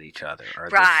eyes at each other, or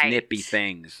Right. the snippy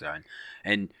things,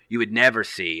 and you would never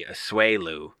see a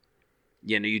Suelu.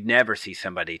 You'd never see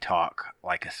somebody talk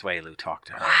like a Suelu talk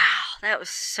to her. Wow, that was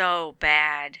so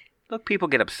bad. Look, people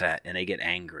get upset and they get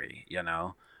angry,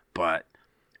 but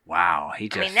wow, I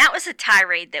mean, that was a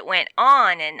tirade that went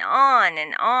on and on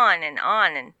and on and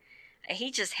on, and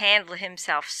he just handled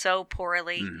himself so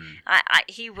poorly.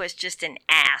 He was just an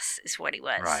ass, is what he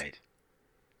was. Right.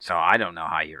 So I don't know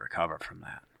how you recover from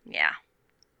that. Yeah.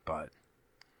 But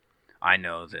I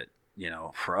know that,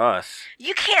 for us...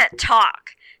 You can't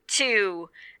talk to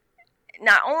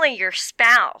not only your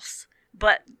spouse,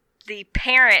 but the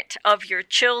parent of your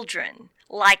children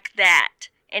like that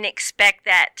and expect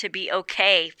that to be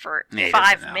okay for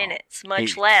 5 minutes,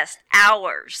 much less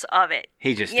hours of it.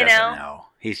 He just doesn't know.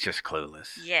 He's just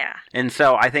clueless. Yeah. And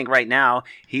so I think right now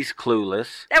he's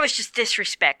clueless. That was just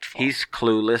disrespectful. He's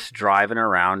clueless driving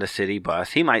around a city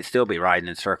bus. He might still be riding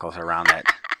in circles around that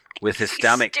with his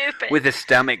stomach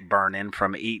burning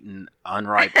from eating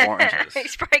unripe oranges.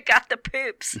 He's probably got the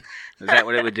poops. Is that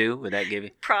what it would do? Would that give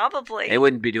you? Probably. It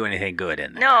wouldn't be doing anything good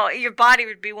in there. No, your body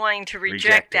would be wanting to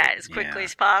reject that as quickly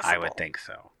as possible. I would think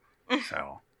so.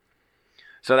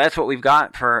 So that's what we've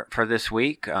got for this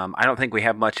week. I don't think we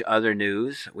have much other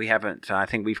news. We haven't. I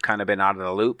think we've kind of been out of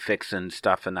the loop fixing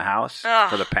stuff in the house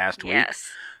for the past week.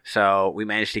 So we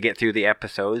managed to get through the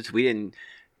episodes. You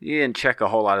didn't check a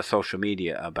whole lot of social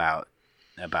media about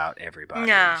everybody.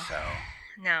 No. So.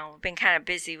 No, we've been kind of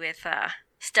busy with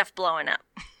stuff blowing up.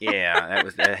 Yeah,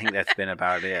 I think that's been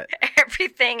about it.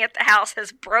 Everything at the house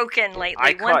has broken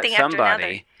lately. One thing after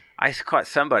another. I caught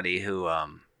somebody who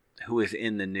was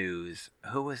in the news.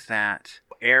 Who was that?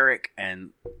 Eric and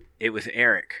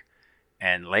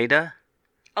Leda.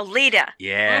 Oh, Leda.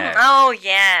 Yeah. Oh,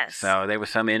 yes. So there was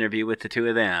some interview with the two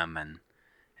of them, and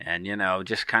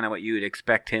just kind of what you would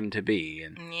expect him to be,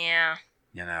 and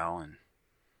and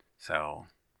so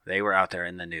they were out there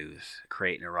in the news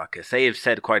creating a ruckus. They have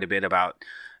said quite a bit about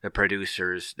the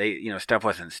producers. They, stuff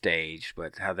wasn't staged,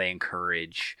 but how they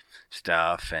encourage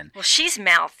stuff. And well, she's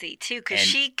mouthy too, because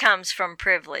she comes from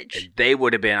privilege. They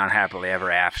would have been on Happily Ever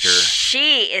After.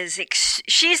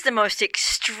 She's the most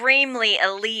extremely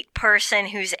elite person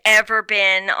who's ever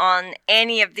been on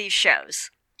any of these shows.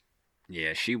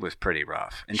 Yeah, she was pretty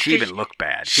rough, and she even looked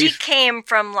bad. She came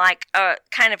from like a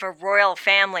kind of a royal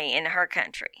family in her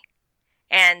country.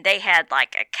 And they had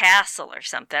like a castle or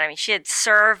something. I mean, she had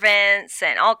servants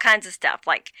and all kinds of stuff.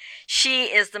 Like,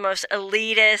 she is the most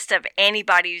elitist of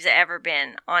anybody who's ever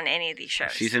been on any of these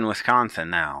shows. She's in Wisconsin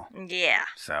now. Yeah.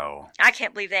 So. I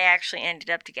can't believe they actually ended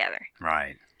up together.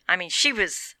 Right. I mean, she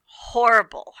was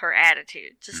horrible, her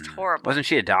attitude. Just horrible. Wasn't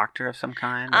she a doctor of some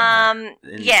kind?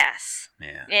 Yes.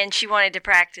 Yeah. And she wanted to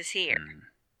practice here.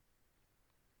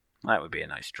 Well, that would be a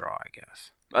nice draw, I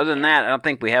guess. Other than that, I don't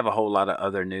think we have a whole lot of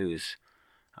other news.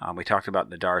 We talked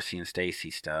about the Darcy and Stacy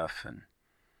stuff, and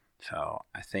so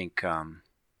I think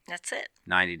that's it.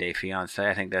 90 Day Fiancé.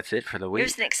 I think that's it for the week. It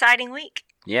was an exciting week.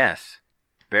 Yes,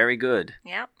 very good.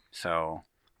 Yep. So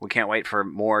we can't wait for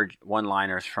more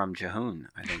one-liners from Jehoon,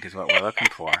 I think is what we're looking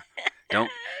for.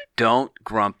 Don't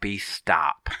grumpy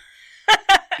stop.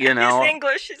 His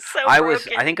English is so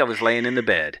broken. I think I was laying in the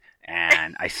bed.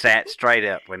 And I sat straight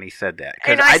up when he said that.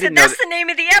 And I said, that's the name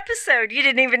of the episode. You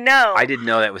didn't even know. I didn't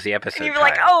know that was the episode. And you were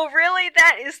like, oh, really?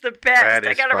 That is the best.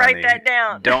 I got to write that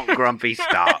down. Don't grumpy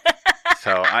stop.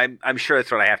 So I'm sure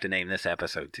that's what I have to name this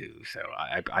episode too. So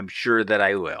I'm sure that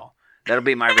I will. That'll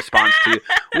be my response to you.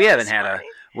 We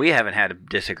haven't had a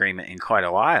disagreement in quite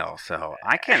a while. So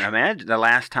I can't imagine the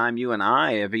last time you and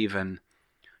I have even,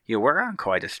 we're on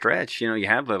quite a stretch. You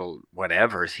have little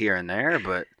whatevers here and there,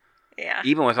 but. Yeah.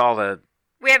 Even with all the...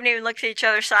 We haven't even looked at each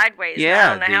other sideways.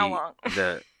 Yeah. I don't know how long.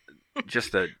 the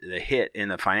hit in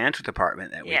the financial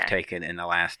department that we've taken in the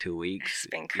last 2 weeks. It's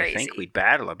been crazy. I think we'd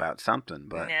battle about something,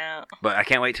 but... No. But I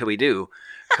can't wait till we do,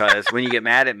 because when you get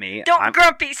mad at me... Don't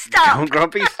grumpy stop! Don't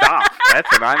grumpy stop!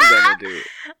 That's what I'm going to do.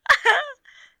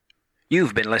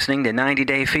 You've been listening to 90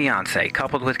 Day Fiancé,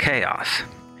 Coupled with Chaos.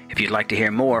 If you'd like to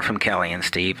hear more from Kelly and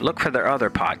Steve, look for their other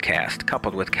podcast,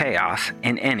 Coupled with Chaos,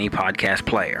 in any podcast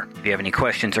player. If you have any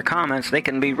questions or comments, they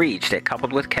can be reached at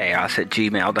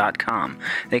coupledwithchaos@gmail.com.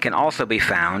 They can also be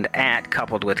found at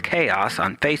Coupled with Chaos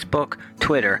on Facebook,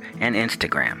 Twitter, and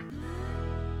Instagram.